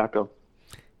some tobacco.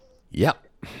 Yep.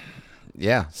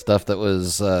 Yeah, stuff that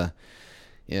was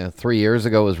 3 years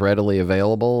ago was readily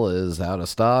available is out of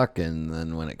stock, and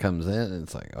then when it comes in,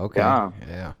 it's like, okay,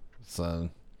 yeah. So,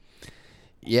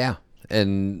 yeah,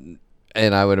 and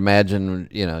I would imagine,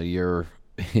 you're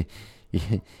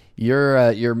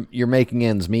you're making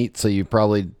ends meet, so you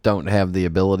probably don't have the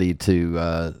ability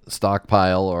to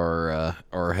stockpile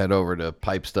or head over to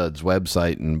Pipe Stud's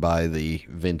website and buy the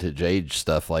vintage age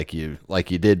stuff like you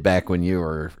did back when you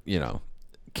were,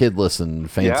 kidless and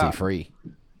fancy free.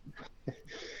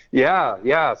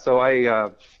 Yeah. So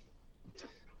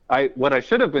what I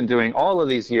should have been doing all of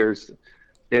these years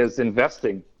is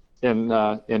investing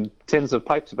in tins of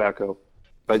pipe tobacco,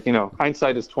 but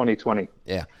hindsight is 20/20.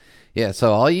 Yeah.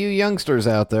 So all you youngsters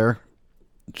out there,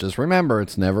 just remember,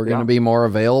 it's never going to be more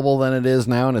available than it is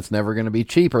now, and it's never going to be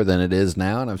cheaper than it is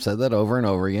now. And I've said that over and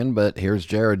over again, but here's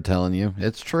Jared telling you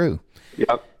it's true.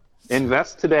 Yep.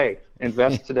 Invest today.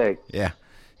 Yeah.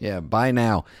 Yeah, buy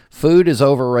now. Food is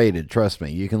overrated. Trust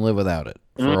me, you can live without it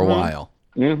for a while.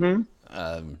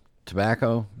 Mm-hmm.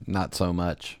 Tobacco, not so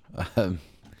much.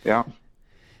 Yeah.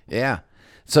 Yeah.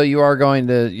 So you're going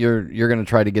to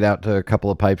try to get out to a couple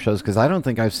of pipe shows, because I don't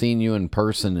think I've seen you in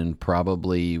person in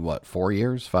probably 4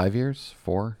 years, 5 years,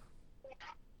 4.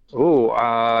 Oh,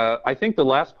 I think the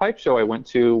last pipe show I went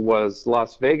to was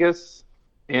Las Vegas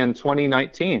in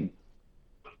 2019.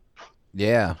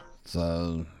 Yeah.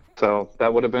 So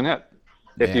that would have been it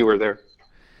if you were there.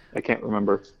 I can't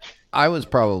remember. I was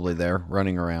probably there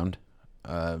running around.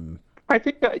 I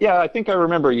think I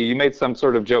remember you. You made some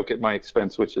sort of joke at my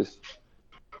expense, which is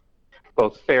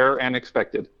both fair and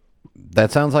expected.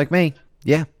 That sounds like me.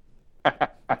 Yeah.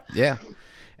 Yeah.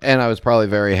 And I was probably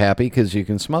very happy because you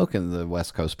can smoke in the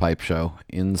West Coast Pipe Show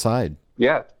inside.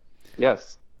 Yeah.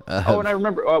 Yes. And I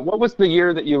remember, what was the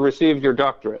year that you received your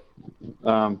doctorate?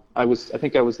 I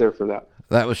think I was there for that.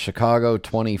 That was Chicago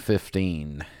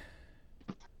 2015.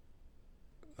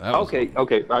 Okay.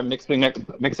 I'm mixing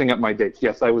up my dates.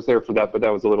 Yes, I was there for that, but that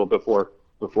was a little before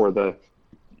the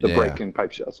break in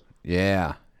pipe shows.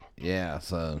 Yeah.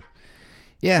 So,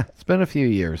 it's been a few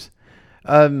years.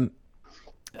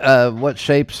 What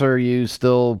shapes are you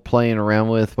still playing around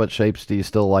with? What shapes do you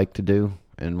still like to do,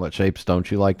 and what shapes don't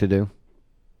you like to do?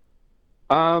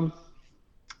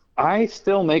 I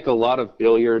still make a lot of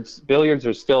billiards. Billiards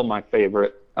are still my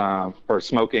favorite for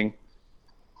smoking.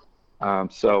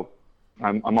 So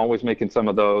I'm always making some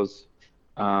of those.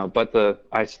 But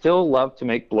I still love to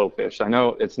make blowfish. I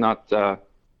know it's not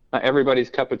everybody's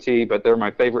cup of tea, but they're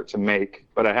my favorite to make.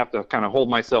 But I have to kind of hold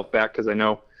myself back because I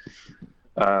know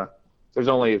there's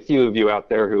only a few of you out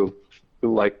there who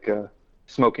like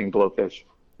smoking blowfish.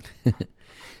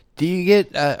 Do you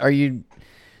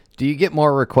get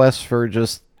more requests for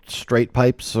just straight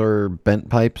pipes or bent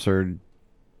pipes, or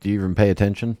do you even pay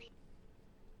attention?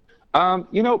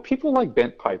 People like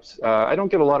bent pipes. I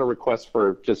don't get a lot of requests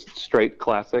for just straight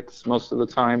classics most of the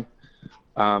time.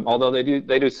 Although they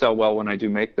do sell well when I do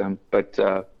make them. But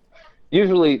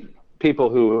usually people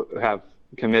who have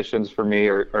commissions for me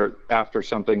are after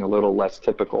something a little less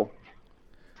typical.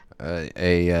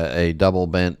 A double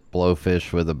bent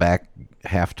blowfish with a back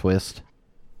half twist.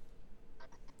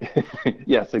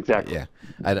 Yes, exactly. Yeah,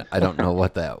 I don't know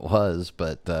what that was,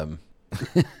 but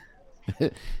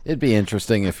it'd be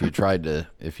interesting if you tried to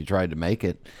make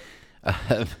it.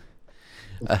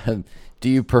 Do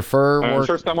you prefer? I'm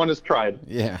sure someone has tried.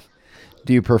 Yeah.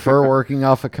 Do you prefer working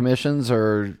off of commissions,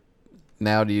 or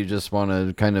now do you just want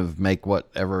to kind of make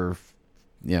whatever's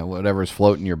whatever's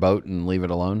floating your boat and leave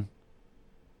it alone?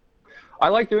 I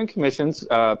like doing commissions,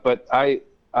 but I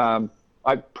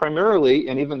primarily,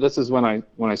 and even this is when I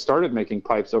started making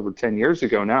pipes over 10 years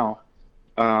ago now,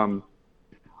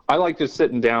 I like just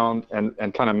sitting down and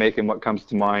kind of making what comes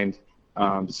to mind.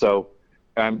 So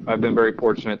I've been very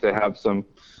fortunate to have some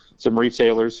some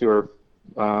retailers who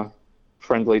are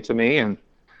friendly to me, and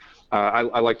I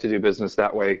like to do business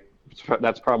that way.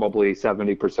 That's probably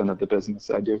 70% of the business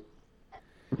I do.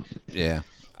 Yeah,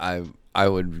 I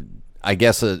would. I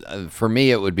guess for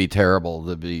me it would be terrible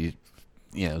to be,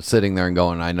 sitting there and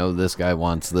going, I know this guy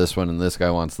wants this one and this guy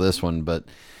wants this one, but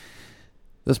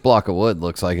this block of wood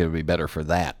looks like it would be better for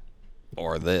that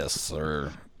or this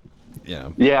or,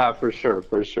 Yeah, for sure.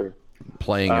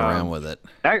 Playing around with it.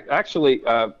 Actually,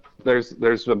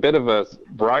 there's a bit of a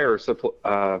briar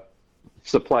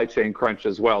supply chain crunch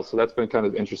as well, so that's been kind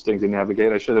of interesting to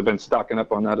navigate. I should have been stocking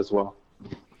up on that as well.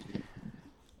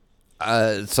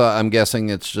 So I'm guessing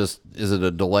it's just, is it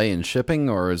a delay in shipping,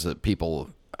 or is it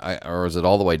or is it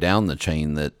all the way down the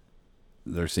chain that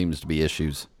there seems to be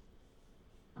issues?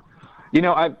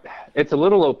 It's a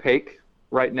little opaque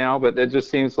right now, but it just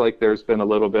seems like there's been a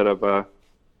little bit of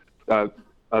a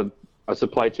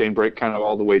supply chain break kind of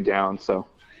all the way down. So,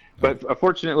 but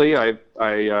fortunately, I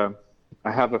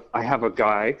have a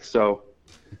guy, so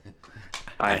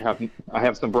I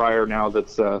have some briar now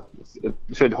that's it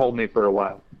should hold me for a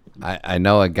while. I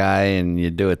know a guy, and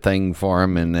you do a thing for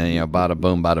him, and then bada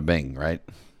boom, bada bing, right?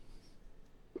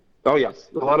 Oh yes,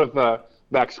 a lot of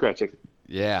back scratching.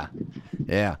 Yeah.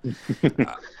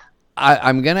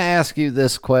 I'm gonna ask you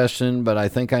this question, but I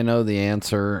think I know the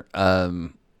answer.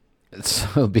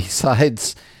 So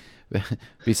besides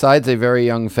a very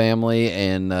young family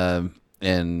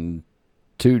and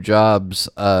 2 jobs,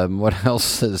 what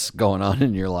else is going on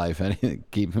in your life?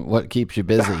 What keeps you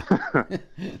busy?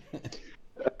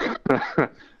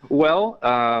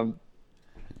 Well,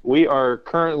 we are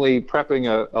currently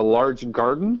prepping a large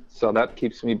garden, so that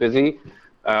keeps me busy.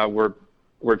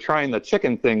 We're trying the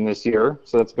chicken thing this year,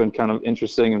 so that's been kind of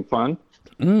interesting and fun.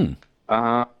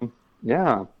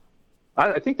 Yeah,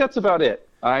 I think that's about it.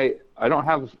 I don't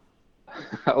have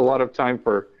a lot of time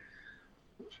for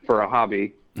a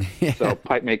hobby, so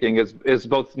pipe making is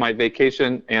both my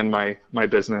vacation and my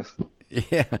business.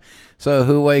 Yeah. So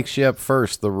who wakes you up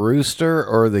first, the rooster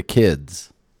or the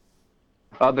kids?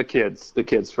 The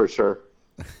kids for sure.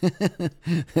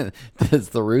 Does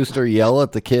the rooster yell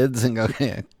at the kids and go,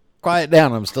 hey, quiet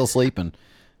down, I'm still sleeping?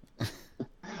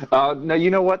 No,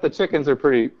 you know what? The chickens are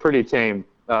pretty tame.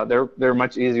 They're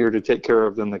much easier to take care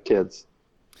of than the kids.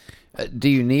 Do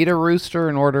you need a rooster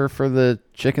in order for the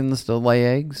chickens to lay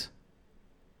eggs?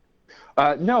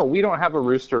 No, we don't have a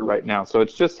rooster right now, so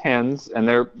it's just hens, and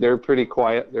they're pretty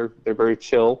quiet. They're very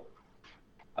chill.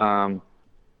 But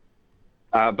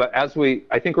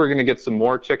I think we're going to get some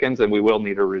more chickens, and we will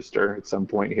need a rooster at some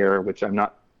point here, which I'm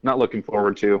not looking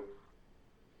forward to.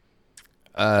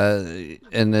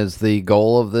 And is the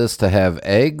goal of this to have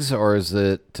eggs, or is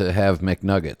it to have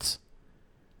McNuggets?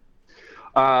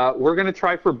 We're going to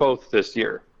try for both this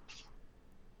year.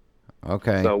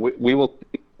 Okay. So we will.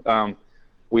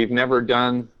 We've never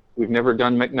done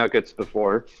McNuggets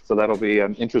before, so that'll be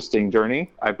an interesting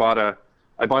journey. I bought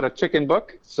a chicken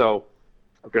book, so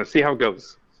I'm going to see how it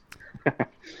goes.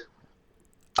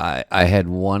 I had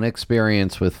one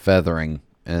experience with feathering,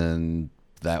 and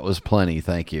that was plenty.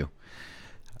 Thank you.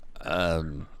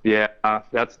 Yeah,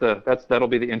 that'll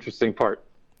be the interesting part.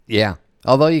 Yeah,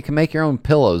 although you can make your own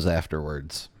pillows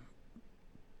afterwards.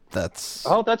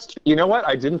 You know what?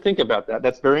 I didn't think about that.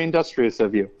 That's very industrious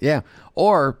of you. Yeah,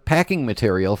 or packing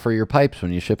material for your pipes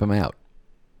when you ship them out.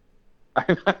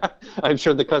 I'm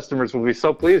sure the customers will be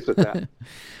so pleased with that.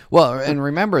 Well, and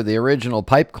remember, the original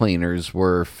pipe cleaners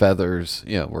were feathers,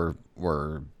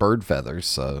 were bird feathers,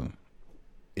 so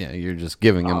you're just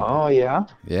giving them. Oh, yeah?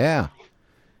 Yeah.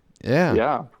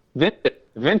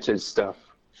 Vintage stuff.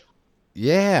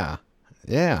 Yeah.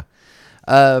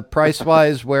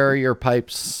 Price-wise, where are your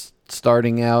pipes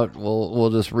starting out? We'll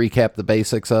just recap the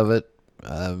basics of it.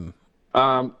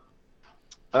 My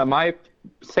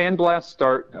sandblasts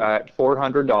start at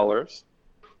 $400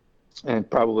 and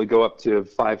probably go up to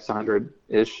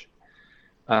 $500-ish.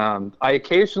 I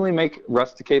occasionally make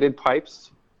rusticated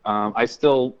pipes. I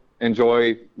still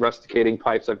enjoy rusticating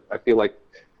pipes. I feel like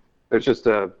there's just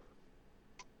a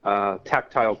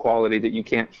tactile quality that you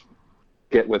can't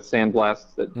get with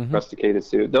sandblasts that rusticated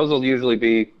suit. Those will usually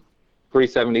be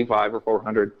 $375 or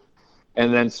 $400,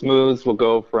 and then smooths will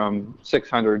go from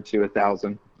 $600 to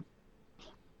 $1,000.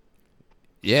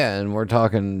 Yeah, and we're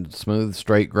talking smooth,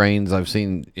 straight grains. I've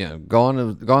seen, go on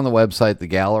the website. The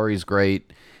gallery's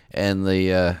great, and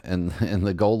the and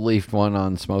the gold leaf one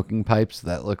on smoking pipes,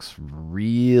 that looks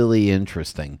really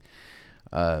interesting.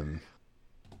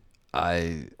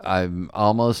 I'm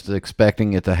almost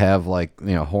expecting it to have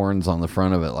horns on the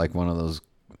front of it, like one of those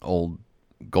old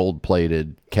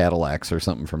gold-plated Cadillacs or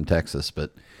something from Texas.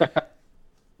 But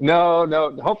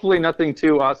No. Hopefully nothing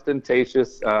too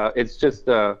ostentatious. It's just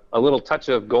a little touch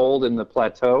of gold in the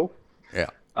plateau. Yeah.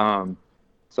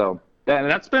 So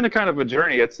that's been a kind of a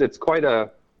journey. It's quite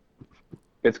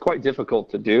difficult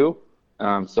to do.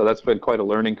 So that's been quite a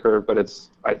learning curve. But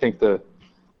I think the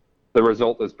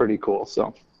result is pretty cool.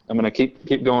 So I'm going to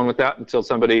keep going with that until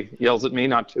somebody yells at me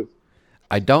not to.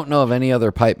 I don't know of any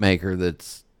other pipe maker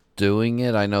that's doing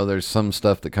it. I know there's some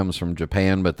stuff that comes from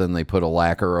Japan, but then they put a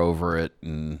lacquer over it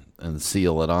and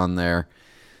seal it on there.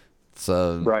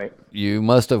 So right. You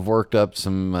must have worked up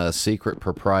some secret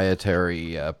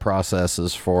proprietary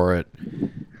processes for it.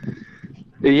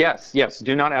 Yes.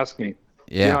 Do not ask me.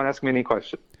 Yeah. Do not ask me any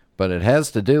questions. But it has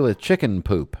to do with chicken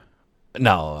poop.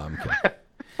 No, I'm kidding.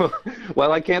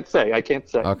 Well, I can't say.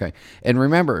 Okay. And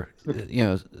remember,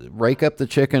 rake up the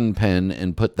chicken pen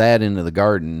and put that into the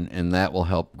garden, and that will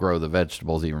help grow the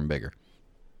vegetables even bigger.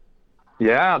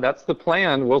 Yeah, that's the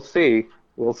plan. We'll see.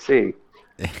 All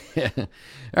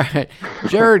right.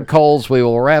 Jared Coles, we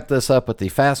will wrap this up with the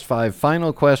Fast 5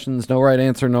 final questions. No right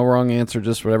answer, no wrong answer,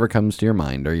 just whatever comes to your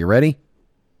mind. Are you ready?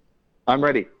 I'm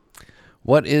ready.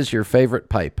 What is your favorite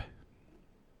pipe?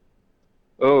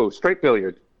 Oh, straight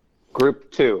billiard.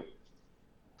 Group 2.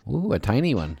 Ooh, a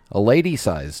tiny one. A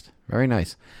lady-sized. Very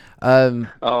nice.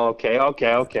 Okay.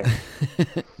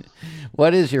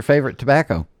 What is your favorite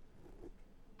tobacco?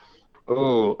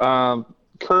 Oh,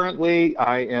 currently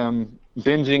I am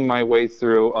binging my way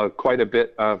through quite a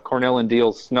bit of Cornell &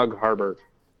 Deal's Snug Harbor.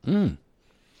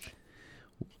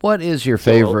 What is your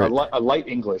favorite? A light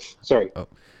English. Sorry. Oh,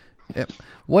 yep.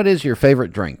 What is your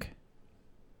favorite drink?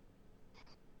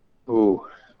 Ooh.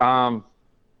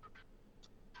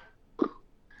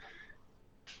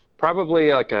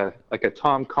 Probably like a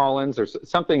Tom Collins or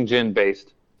something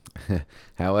gin-based.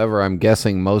 However, I'm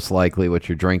guessing most likely what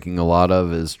you're drinking a lot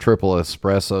of is triple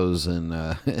espressos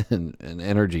and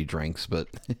energy drinks. But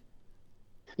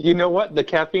you know what? The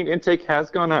caffeine intake has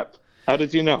gone up. How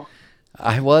did you know?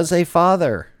 I was a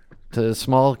father to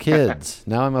small kids.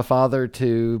 Now I'm a father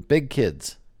to big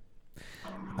kids.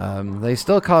 They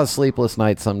still cause sleepless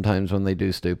nights sometimes when they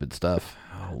do stupid stuff.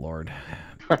 Oh, Lord.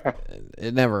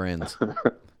 It never ends.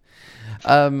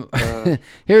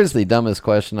 Here's the dumbest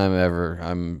question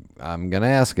I'm gonna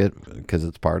ask it because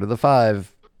it's part of the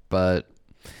 5. But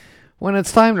when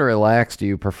it's time to relax, do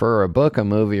you prefer a book, a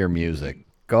movie, or music?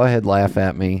 Go ahead, laugh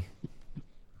at me.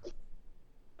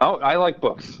 Oh, I like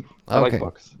books. I like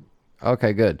books.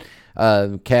 Okay, good.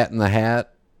 Cat in the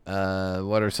Hat.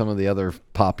 What are some of the other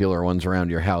popular ones around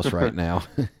your house right now?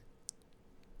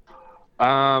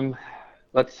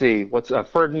 Let's see. What's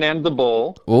Ferdinand the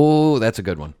Bull? Oh, that's a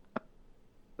good one.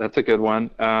 That's a good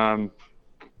one. I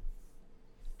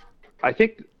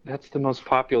think that's the most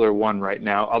popular one right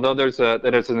now. Although there's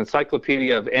an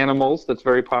encyclopedia of animals that's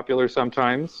very popular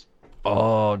sometimes.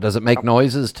 Oh, does it make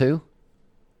noises too?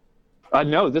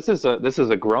 No, this is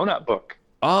a grown-up book.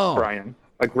 Oh, Brian,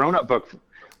 a grown-up book,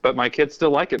 but my kids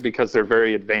still like it because they're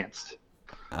very advanced.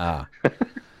 All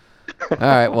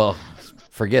right. Well,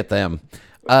 forget them.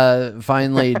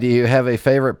 Finally, do you have a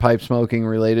favorite pipe smoking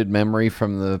related memory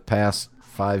from the past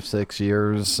 5-6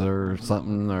 years or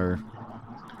something? Or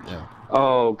yeah.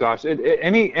 Oh gosh,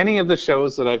 any of the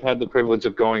shows that I've had the privilege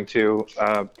of going to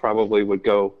probably would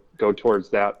go towards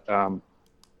that. I'm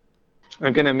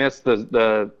gonna miss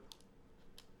the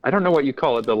I don't know what you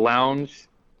call it, the lounge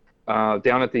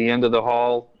down at the end of the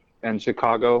hall in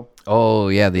Chicago. Oh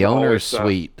yeah, the owner's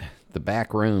suite, the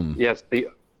back room. Yes,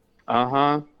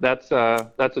 that's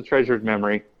a treasured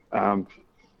memory.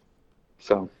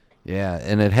 So. Yeah,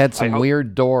 and it had some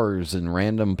weird doors in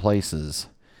random places.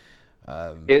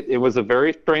 It was a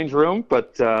very strange room,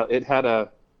 but it had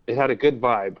a good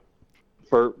vibe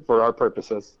for our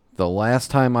purposes. The last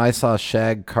time I saw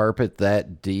shag carpet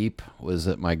that deep was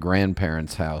at my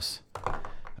grandparents' house.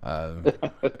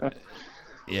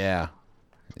 Yeah.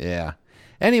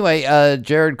 Anyway,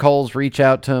 Jared Coles, reach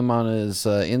out to him on his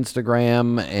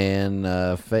Instagram, and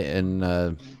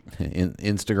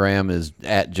Instagram is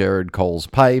at Jared Coles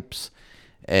Pipes,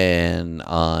 and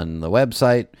on the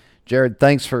website. Jared,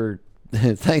 thanks for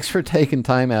taking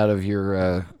time out of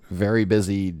your very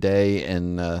busy day,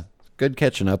 and good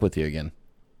catching up with you again.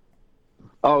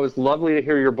 Oh, it was lovely to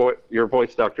hear your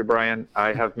voice, Dr. Brian.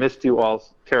 I have missed you all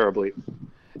terribly.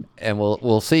 And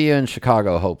we'll see you in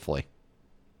Chicago, hopefully.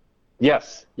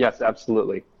 Yes,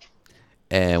 absolutely.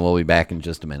 And we'll be back in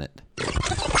just a minute.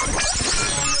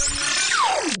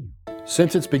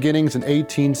 Since its beginnings in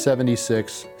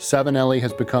 1876, Savinelli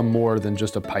has become more than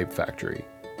just a pipe factory.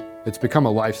 It's become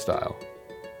a lifestyle.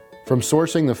 From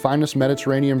sourcing the finest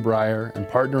Mediterranean briar and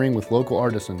partnering with local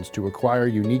artisans to acquire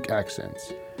unique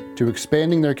accents, to to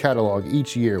expanding their catalog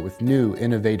each year with new,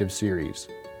 innovative series.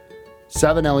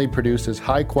 Savinelli produces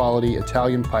high-quality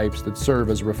Italian pipes that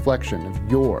serve as a reflection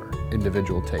of your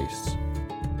individual tastes.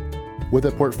 With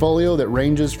a portfolio that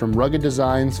ranges from rugged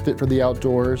designs fit for the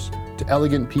outdoors to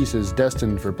elegant pieces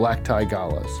destined for black tie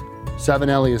galas,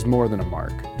 Savinelli is more than a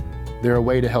mark. They're a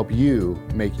way to help you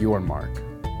make your mark.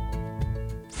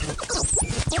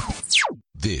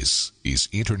 This is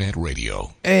Internet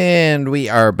Radio. And we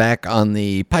are back on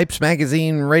the Pipes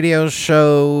Magazine radio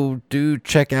show. Do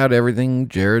check out everything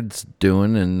Jared's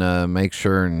doing and make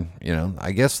sure, and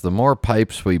I guess the more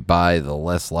pipes we buy, the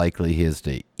less likely he is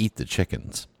to eat the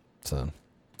chickens. So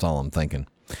that's all I'm thinking.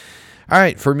 All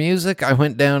right, for music, I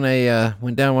went down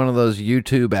one of those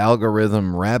YouTube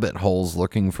algorithm rabbit holes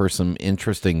looking for some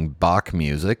interesting Bach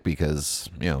music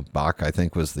because Bach, I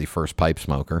think, was the first pipe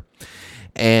smoker,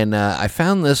 and I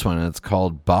found this one. It's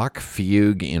called Bach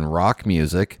Fugue in Rock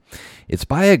Music. It's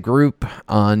by a group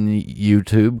on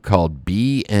YouTube called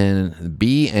B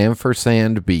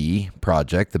ampersand B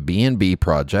Project, the B&B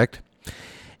Project,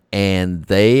 and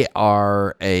they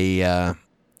are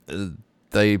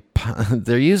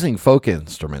they're using folk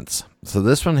instruments. So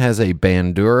this one has a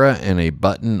bandura and a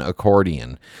button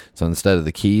accordion. So instead of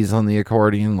the keys on the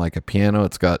accordion like a piano,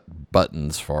 it's got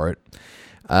buttons for it.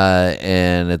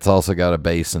 And it's also got a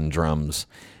bass and drums.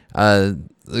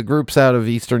 The group's out of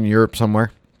Eastern Europe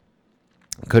somewhere.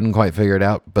 Couldn't quite figure it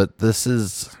out, but this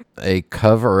is a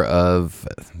cover of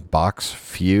Bach's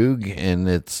Fugue, and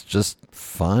it's just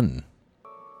fun.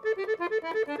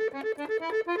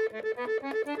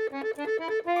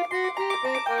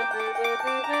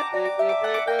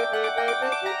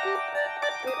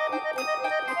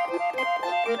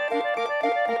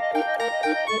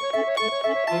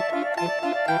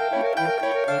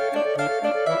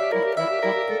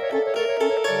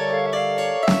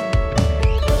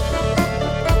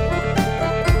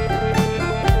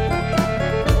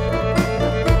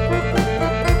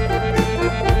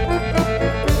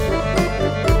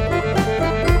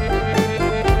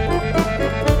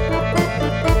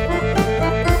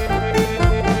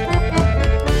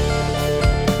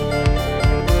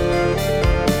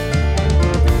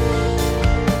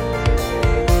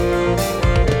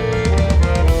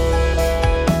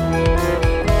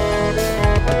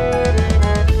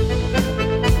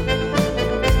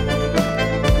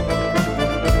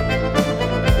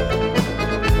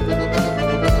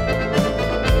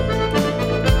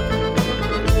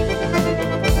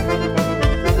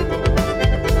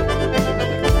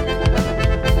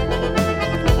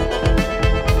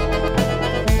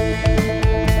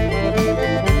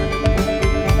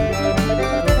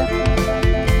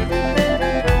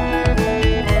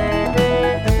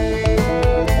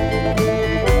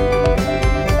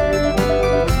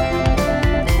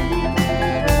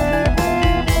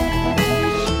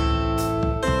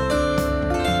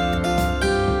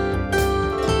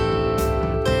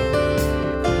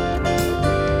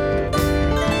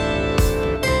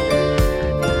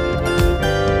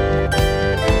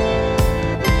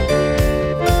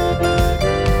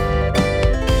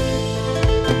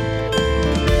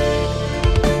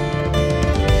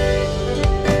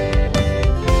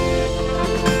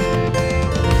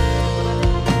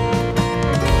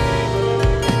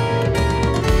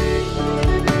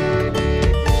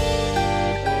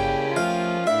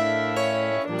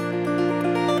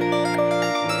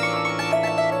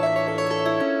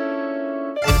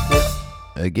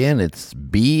 Again, it's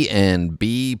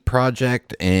B&B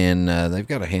Project, and they've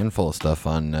got a handful of stuff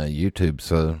on YouTube,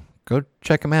 so go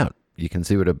check them out. You can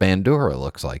see what a bandura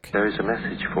looks like. There's a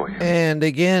message for you. And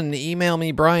again, email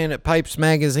me, Brian, at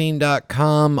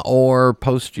pipesmagazine.com, or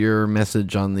post your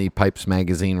message on the Pipes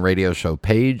Magazine radio show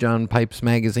page on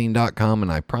pipesmagazine.com,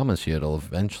 and I promise you it'll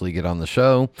eventually get on the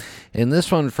show. And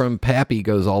this one from Pappy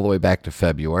goes all the way back to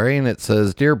February, and it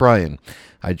says, Dear Brian,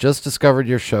 I just discovered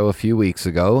your show a few weeks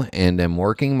ago and am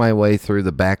working my way through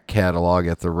the back catalog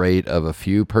at the rate of a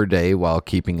few per day while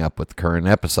keeping up with current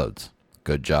episodes.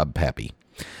 Good job, Pappy.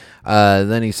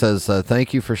 Then he says,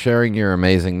 thank you for sharing your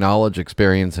amazing knowledge,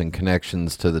 experience, and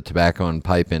connections to the tobacco and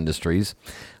pipe industries.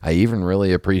 I even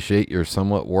really appreciate your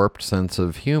somewhat warped sense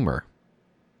of humor.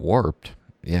 Warped?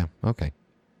 Yeah, okay.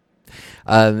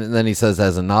 Then he says,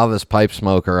 as a novice pipe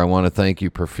smoker, I want to thank you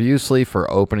profusely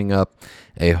for opening up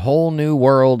a whole new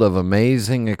world of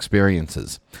amazing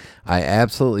experiences. I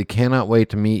absolutely cannot wait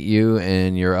to meet you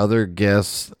and your other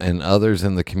guests and others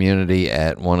in the community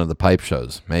at one of the pipe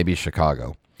shows, maybe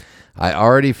Chicago. I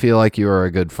already feel like you are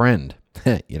a good friend.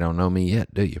 You don't know me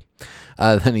yet, do you?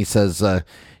 Then he says,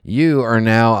 you are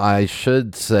now, I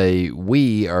should say,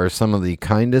 we are some of the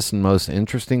kindest and most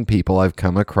interesting people I've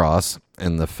come across,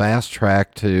 and the fast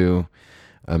track to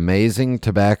amazing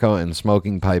tobacco and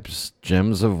smoking pipes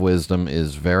gems of wisdom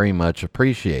is very much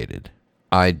appreciated.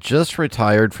 I just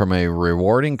retired from a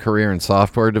rewarding career in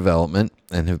software development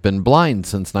and have been blind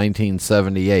since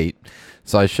 1978,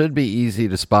 so I should be easy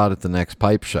to spot at the next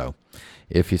pipe show.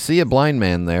 If you see a blind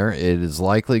man there, it is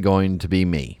likely going to be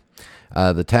me.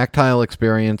 The tactile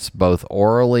experience, both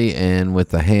orally and with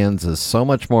the hands, is so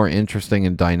much more interesting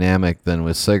and dynamic than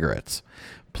with cigarettes.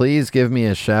 Please give me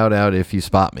a shout out if you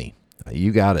spot me.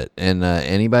 You got it. And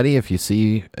anybody, if you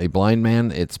see a blind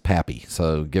man, it's Pappy,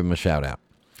 so give him a shout out.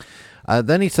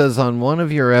 Then he says, on one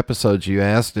of your episodes, you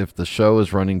asked if the show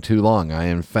was running too long. I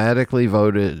emphatically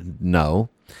voted no.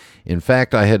 In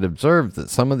fact, I had observed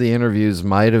that some of the interviews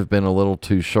might have been a little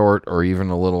too short or even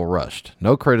a little rushed.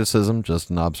 No criticism, just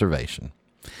an observation.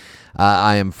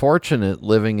 I am fortunate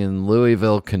living in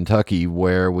Louisville, Kentucky,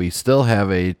 where we still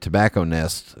have a tobacco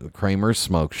nest, Kramer's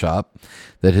Smoke Shop,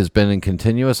 that has been in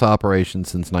continuous operation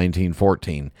since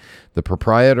 1914. The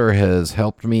proprietor has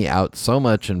helped me out so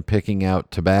much in picking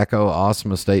out tobacco,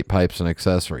 awesome estate pipes, and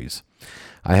accessories.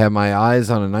 I have my eyes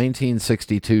on a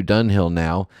 1962 Dunhill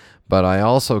now, but I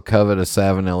also covet a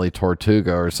Savinelli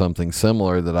Tortuga or something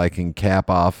similar that I can cap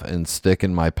off and stick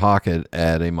in my pocket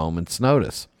at a moment's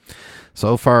notice.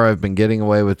 So far, I've been getting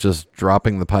away with just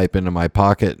dropping the pipe into my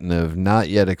pocket and have not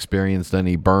yet experienced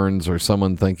any burns or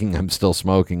someone thinking I'm still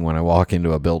smoking when I walk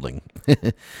into a building.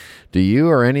 Do you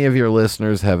or any of your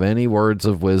listeners have any words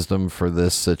of wisdom for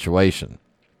this situation?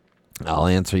 I'll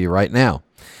answer you right now.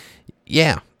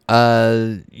 Yeah,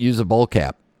 use a bowl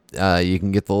cap. You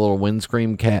can get the little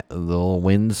windscreen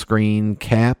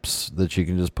caps that you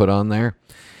can just put on there.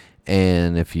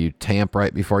 And if you tamp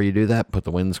right before you do that, put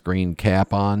the windscreen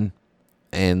cap on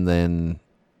and then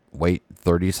wait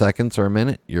 30 seconds or a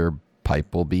minute, your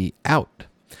pipe will be out.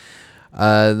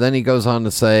 Then he goes on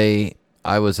to say,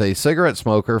 I was a cigarette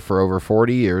smoker for over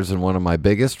 40 years, and one of my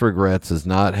biggest regrets is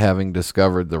not having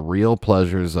discovered the real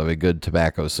pleasures of a good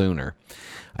tobacco sooner.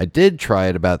 I did try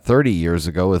it about 30 years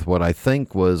ago with what I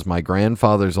think was my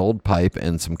grandfather's old pipe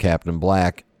and some Captain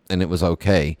Black, and it was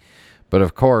okay. But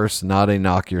of course, not a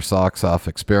knock your socks off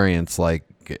experience like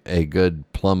a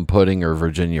good plum pudding or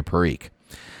Virginia Perique.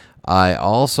 I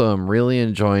also am really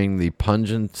enjoying the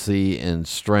pungency and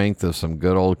strength of some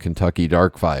good old Kentucky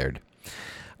Dark Fired.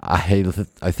 I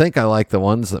think I like the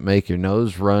ones that make your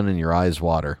nose run and your eyes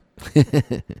water.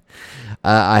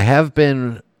 I have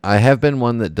been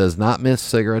one that does not miss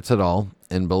cigarettes at all,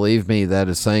 and believe me, that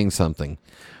is saying something.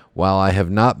 While I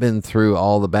have not been through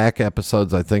all the back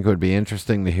episodes, I think it would be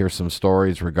interesting to hear some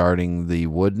stories regarding the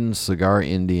wooden cigar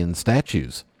Indian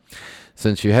statues.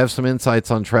 Since you have some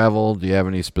insights on travel, do you have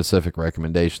any specific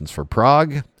recommendations for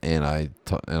Prague? And I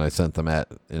sent them in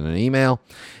an email.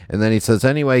 And then he says,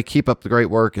 anyway, keep up the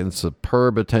great work and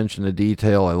superb attention to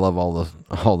detail. I love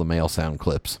all the mail sound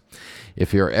clips.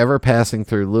 If you're ever passing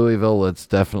through Louisville, let's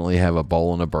definitely have a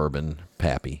bowl and a bourbon,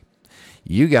 Pappy.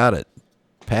 You got it.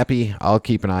 Pappy, I'll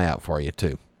keep an eye out for you,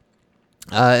 too.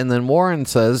 And then Warren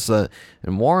says,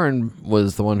 and Warren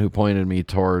was the one who pointed me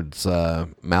towards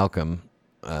Malcolm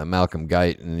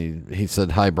Geit, and he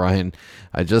said, hi, Brian.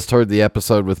 I just heard the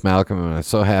episode with Malcolm, and I'm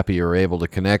so happy you were able to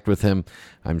connect with him.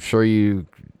 I'm sure you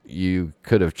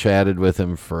could have chatted with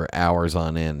him for hours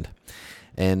on end.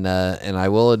 And I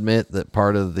will admit that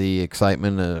part of the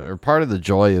excitement or part of the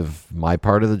joy of my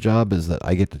part of the job is that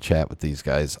I get to chat with these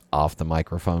guys off the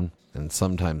microphone. And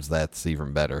sometimes that's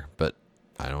even better, but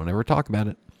I don't ever talk about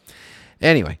it.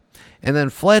 Anyway, and then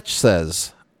Fletch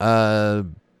says,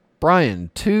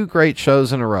 Brian, 2 great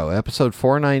shows in a row. Episode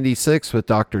 496 with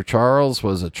Dr. Charles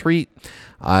was a treat.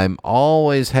 I'm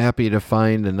always happy to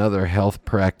find another health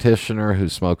practitioner who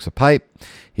smokes a pipe.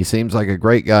 He seems like a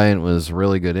great guy, and it was a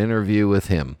really good interview with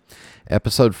him.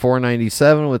 Episode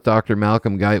 497 with Dr.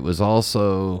 Malcolm Geit was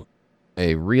also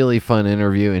a really fun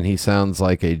interview, and he sounds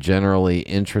like a generally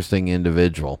interesting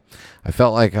individual. I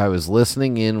felt like I was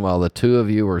listening in while the two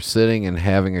of you were sitting and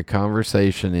having a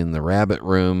conversation in the rabbit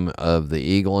room of the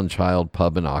Eagle and Child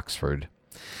pub in Oxford.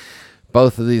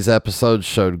 Both of these episodes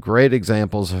showed great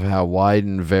examples of how wide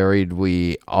and varied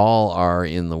we all are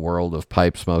in the world of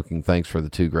pipe smoking. Thanks for the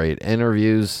 2 great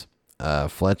interviews.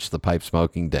 Fletch, the pipe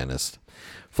smoking dentist.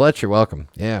 Fletch, you're welcome.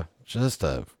 Yeah, just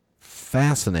a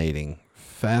fascinating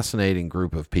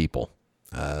group of people.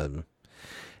 And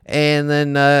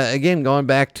then again, going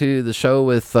back to the show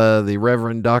with the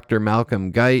Reverend Dr.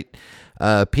 Malcolm Geit,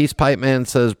 Peace Pipe Man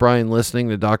says, Brian, listening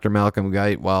to Dr. Malcolm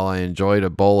Geit while I enjoyed a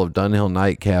bowl of Dunhill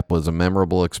Nightcap was a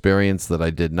memorable experience that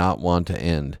I did not want to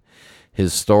end.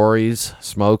 His stories,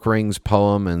 smoke rings,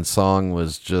 poem, and song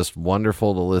was just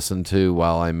wonderful to listen to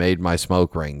while I made my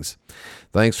smoke rings.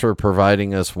 Thanks for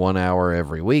providing us 1 hour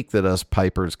every week that us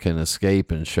pipers can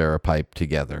escape and share a pipe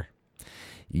together.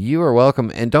 You are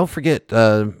welcome. And don't forget,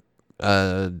 Dr.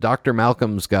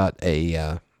 Malcolm's got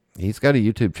he's got a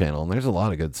YouTube channel, and there's a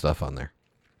lot of good stuff on there.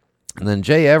 And then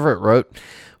Jay Everett wrote,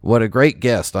 "What a great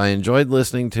guest. I enjoyed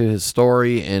listening to his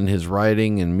story, and his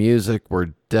writing and music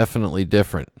were definitely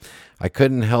different. I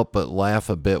couldn't help but laugh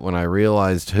a bit when I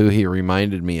realized who he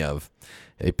reminded me of.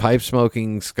 A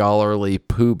pipe-smoking, scholarly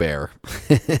Pooh Bear."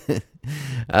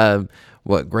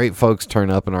 What great folks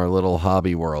turn up in our little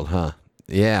hobby world, huh?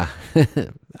 Yeah.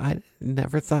 I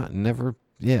never thought,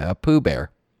 a Pooh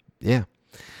Bear. Yeah.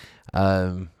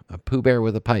 A Pooh Bear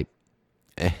with a pipe.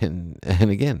 And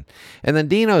again. And then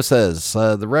Dino says,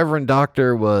 the Reverend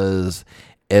Doctor was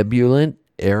ebullient,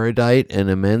 erudite, and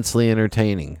immensely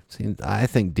entertaining. See, I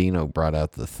think Dino brought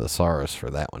out the thesaurus for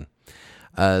that one.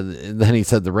 Then he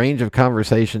said, the range of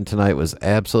conversation tonight was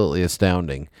absolutely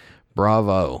astounding.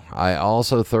 Bravo. I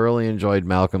also thoroughly enjoyed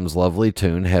Malcolm's lovely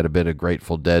tune, had a bit of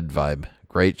Grateful Dead vibe.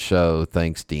 Great show.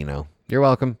 Thanks, Dino. You're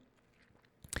welcome.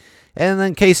 And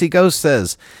then Casey Ghost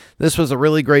says, this was a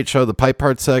really great show. The pipe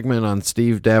part segment on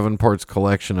Steve Davenport's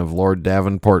collection of Lord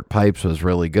Davenport pipes was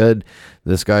really good.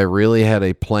 This guy really had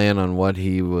a plan on what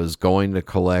he was going to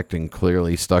collect and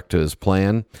clearly stuck to his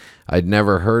plan. I'd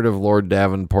never heard of Lord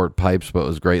Davenport pipes, but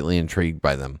was greatly intrigued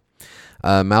by them.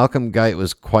 Malcolm Geit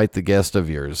was quite the guest of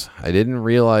yours. I didn't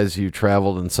realize you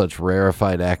traveled in such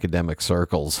rarefied academic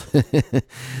circles.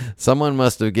 Someone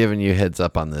must have given you heads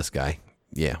up on this guy.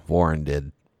 Yeah, Warren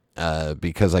did.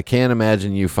 Because I can't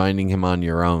imagine you finding him on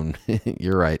your own.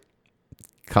 You're right.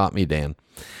 Caught me, Dan.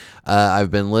 I've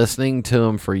been listening to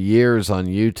him for years on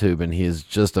YouTube, and he is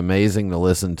just amazing to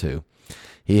listen to.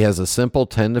 He has a simple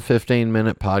 10 to 15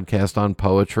 minute podcast on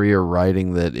poetry or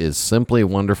writing that is simply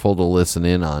wonderful to listen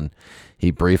in on. He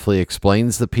briefly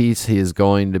explains the piece he is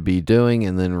going to be doing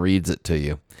and then reads it to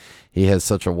you. He has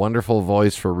such a wonderful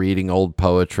voice for reading old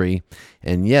poetry.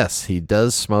 And yes, he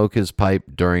does smoke his pipe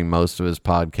during most of his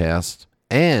podcasts.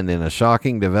 And in a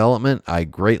shocking development, I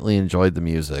greatly enjoyed the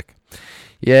music.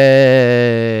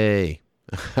 Yay!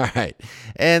 All right.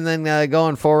 And then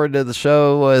going forward to the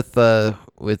show with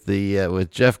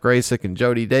Jeff Graysick and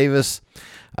Jody Davis.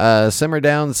 Simmer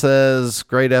Down says,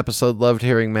 great episode. Loved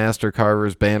hearing Master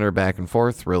Carver's banner back and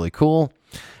forth. Really cool.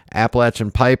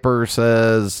 Appalachian Piper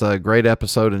says, great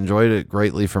episode. Enjoyed it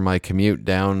greatly for my commute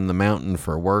down the mountain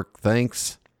for work.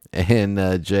 Thanks.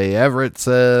 And Jay Everett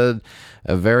said,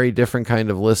 a very different kind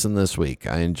of listen this week.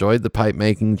 I enjoyed the pipe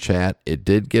making chat. It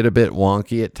did get a bit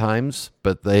wonky at times,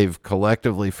 but they've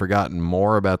collectively forgotten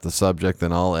more about the subject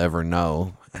than I'll ever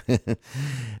know.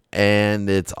 And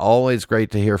it's always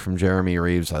great to hear from Jeremy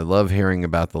Reeves. I love hearing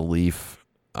about the leaf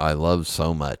I love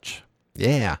so much.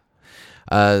 Yeah.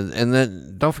 And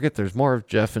then don't forget there's more of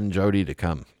Jeff and Jody to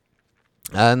come.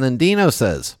 And then Dino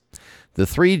says, the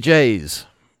 3 J's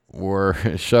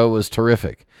show was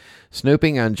terrific.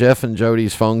 Snooping on Jeff and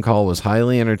Jody's phone call was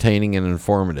highly entertaining and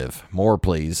informative. More,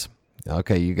 please.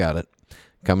 Okay, you got it.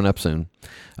 Coming up soon.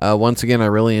 Once again, I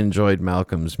really enjoyed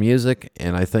Malcolm's music,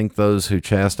 and I think those who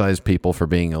chastise people for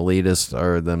being elitist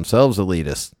are themselves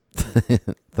elitist.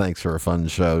 Thanks for a fun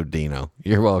show, Dino.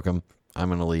 You're welcome.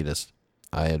 I'm an elitist.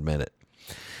 I admit it.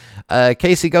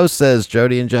 Casey Ghost says,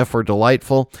 Jody and Jeff were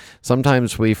delightful.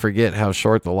 Sometimes we forget how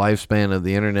short the lifespan of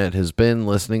the internet has been.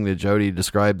 Listening to Jody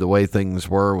describe the way things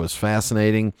were was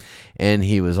fascinating, and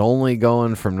he was only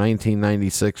going from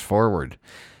 1996 forward.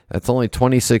 That's only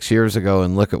 26 years ago,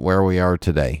 and look at where we are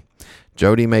today.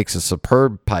 Jody makes a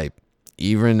superb pipe.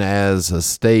 Even as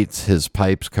states, his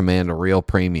pipes command a real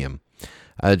premium.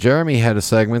 Jeremy had a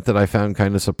segment that I found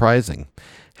kind of surprising.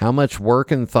 How much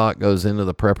work and thought goes into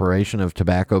the preparation of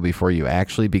tobacco before you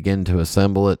actually begin to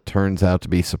assemble it turns out to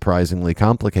be surprisingly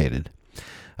complicated.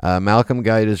 Malcolm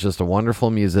Geit is just a wonderful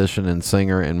musician and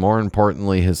singer, and more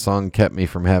importantly, his song kept me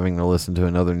from having to listen to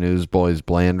another Newsboys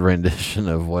bland rendition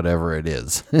of whatever it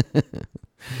is.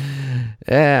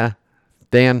 Yeah,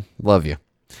 Dan, love you.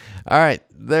 All right,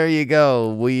 there you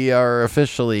go. We are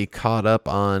officially caught up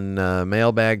on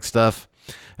mailbag stuff.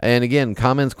 And again,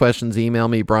 comments, questions, email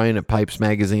me, Brian at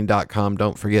pipesmagazine.com.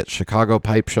 Don't forget Chicago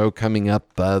Pipe Show coming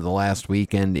up the last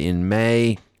weekend in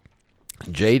May.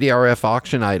 JDRF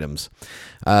auction items,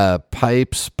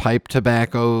 pipes, pipe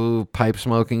tobacco, pipe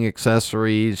smoking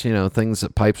accessories, things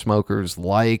that pipe smokers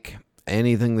like.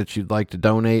 Anything that you'd like to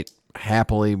donate,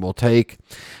 happily we'll take.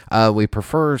 We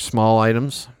prefer small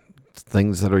items,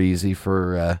 things that are easy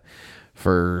for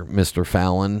Mr.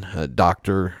 Fallon,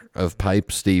 Doctor of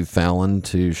Pipe, Steve Fallon,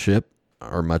 to ship.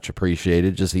 are much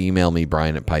appreciated. Just email me,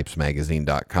 Brian at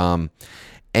pipesmagazine.com.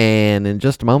 And in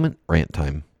just a moment, rant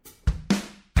time.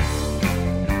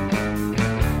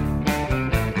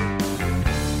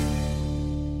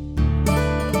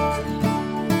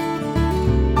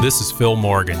 This is Phil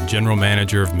Morgan, General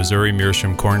Manager of Missouri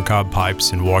Meerschaum Corncob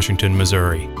Pipes in Washington,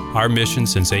 Missouri. Our mission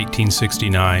since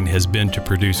 1869 has been to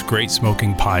produce great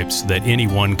smoking pipes that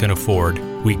anyone can afford.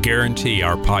 We guarantee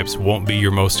our pipes won't be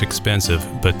your most expensive,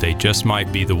 but they just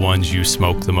might be the ones you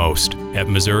smoke the most. At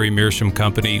Missouri Meerschaum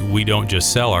Company, we don't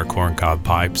just sell our corncob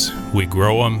pipes. We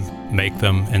grow them, make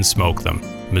them, and smoke them.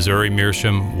 Missouri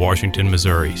Meerschaum, Washington,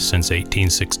 Missouri, since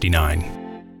 1869.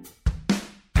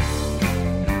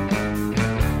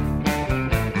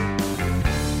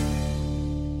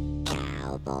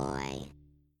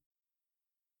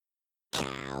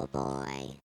 Cowboy.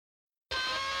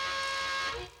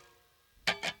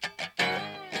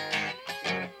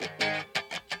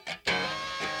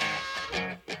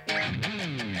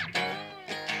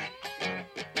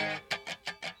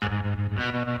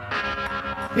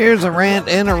 Here's a rant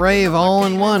and a rave all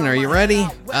in one. Are you ready?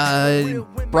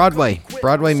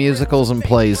 Broadway musicals and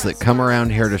plays that come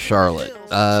around here to Charlotte.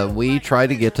 We try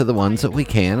to get to the ones that we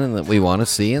can and that we want to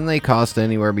see, and they cost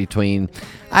anywhere between,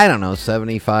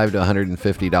 $75 to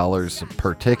 $150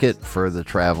 per ticket for the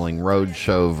traveling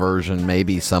roadshow version.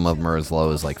 Maybe some of them are as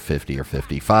low as like $50 or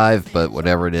 $55, but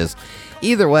whatever it is.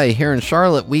 Either way, here in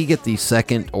Charlotte, we get the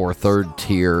second or third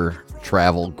tier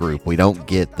travel group. We don't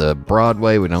get the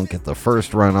Broadway. We don't get the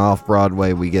first run off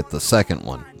Broadway. We get the second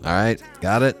one. All right,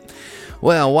 got it?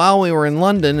 Well, while we were in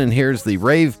London, and here's the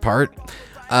rave part,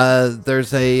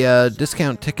 there's a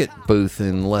discount ticket booth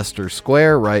in Leicester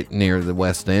Square right near the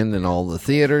West End and all the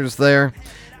theaters there.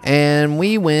 And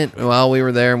we went while we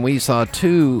were there, and we saw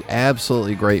two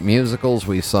absolutely great musicals.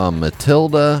 We saw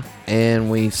Matilda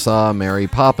and we saw Mary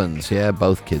Poppins. Yeah,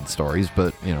 both kid stories,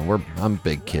 but I'm a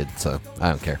big kid, so I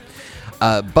don't care.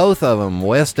 Both of them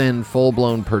West End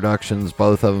full-blown productions.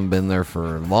 Both of them been there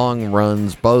for long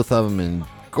runs. Both of them in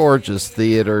gorgeous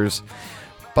theaters.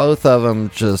 Both of them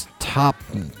just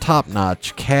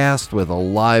top-notch cast with a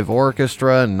live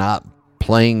orchestra, not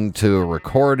playing to a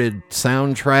recorded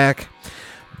soundtrack.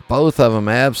 Both of them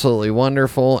absolutely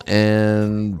wonderful,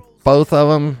 and both of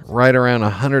them right around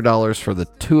 $100 for the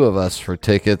two of us for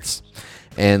tickets.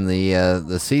 And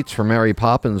the seats for Mary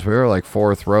Poppins, we were like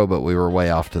fourth row, but we were way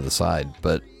off to the side.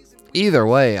 But either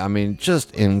way,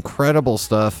 just incredible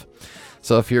stuff.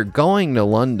 So if you're going to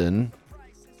London,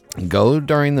 go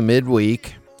during the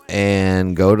midweek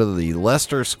and go to the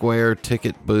Leicester Square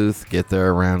ticket booth. Get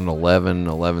there around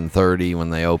 11:30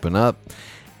 when they open up.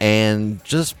 And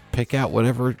just pick out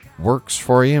whatever works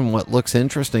for you and what looks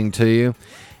interesting to you.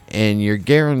 And you're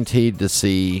guaranteed to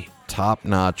see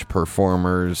top-notch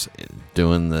performers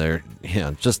doing their,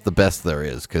 just the best there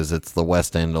is, because it's the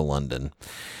West End of London.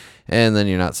 And then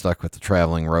you're not stuck with the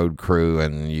traveling road crew,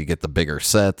 and you get the bigger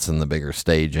sets and the bigger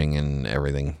staging and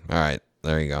everything. All right,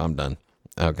 there you go. I'm done.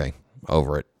 Okay,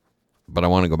 over it. But I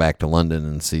want to go back to London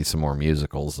and see some more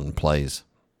musicals and plays.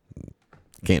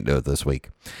 Can't do it this week.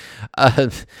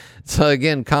 So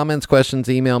again, comments, questions,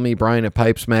 email me, Brian at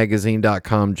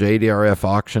pipesmagazine.com. JDRF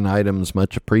auction items,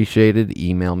 much appreciated.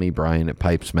 Email me, Brian at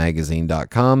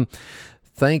pipesmagazine.com.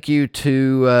 Thank you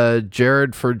to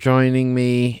Jared for joining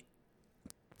me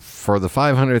for the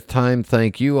 500th time.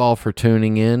 Thank you all for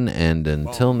tuning in, and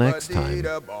until next time.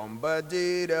 Happy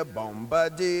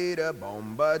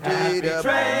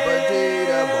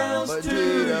trails until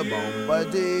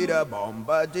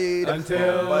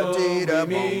we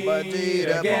meet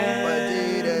again.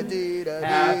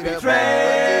 Happy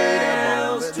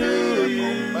trails to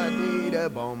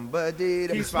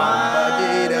keep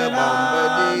smiling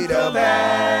until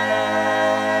then.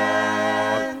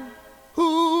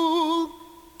 Who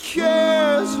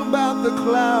cares about the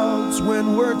clouds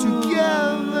when we're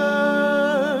together?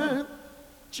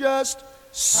 Just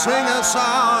sing a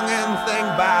song and think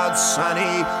about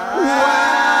sunny weather.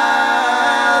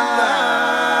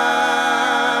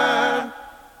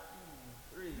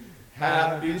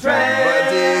 Happy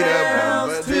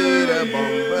trails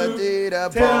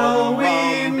till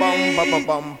we meet again.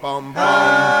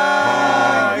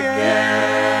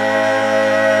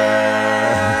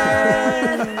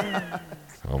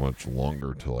 How much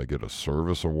longer till I get a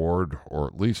service award or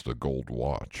at least a gold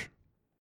watch?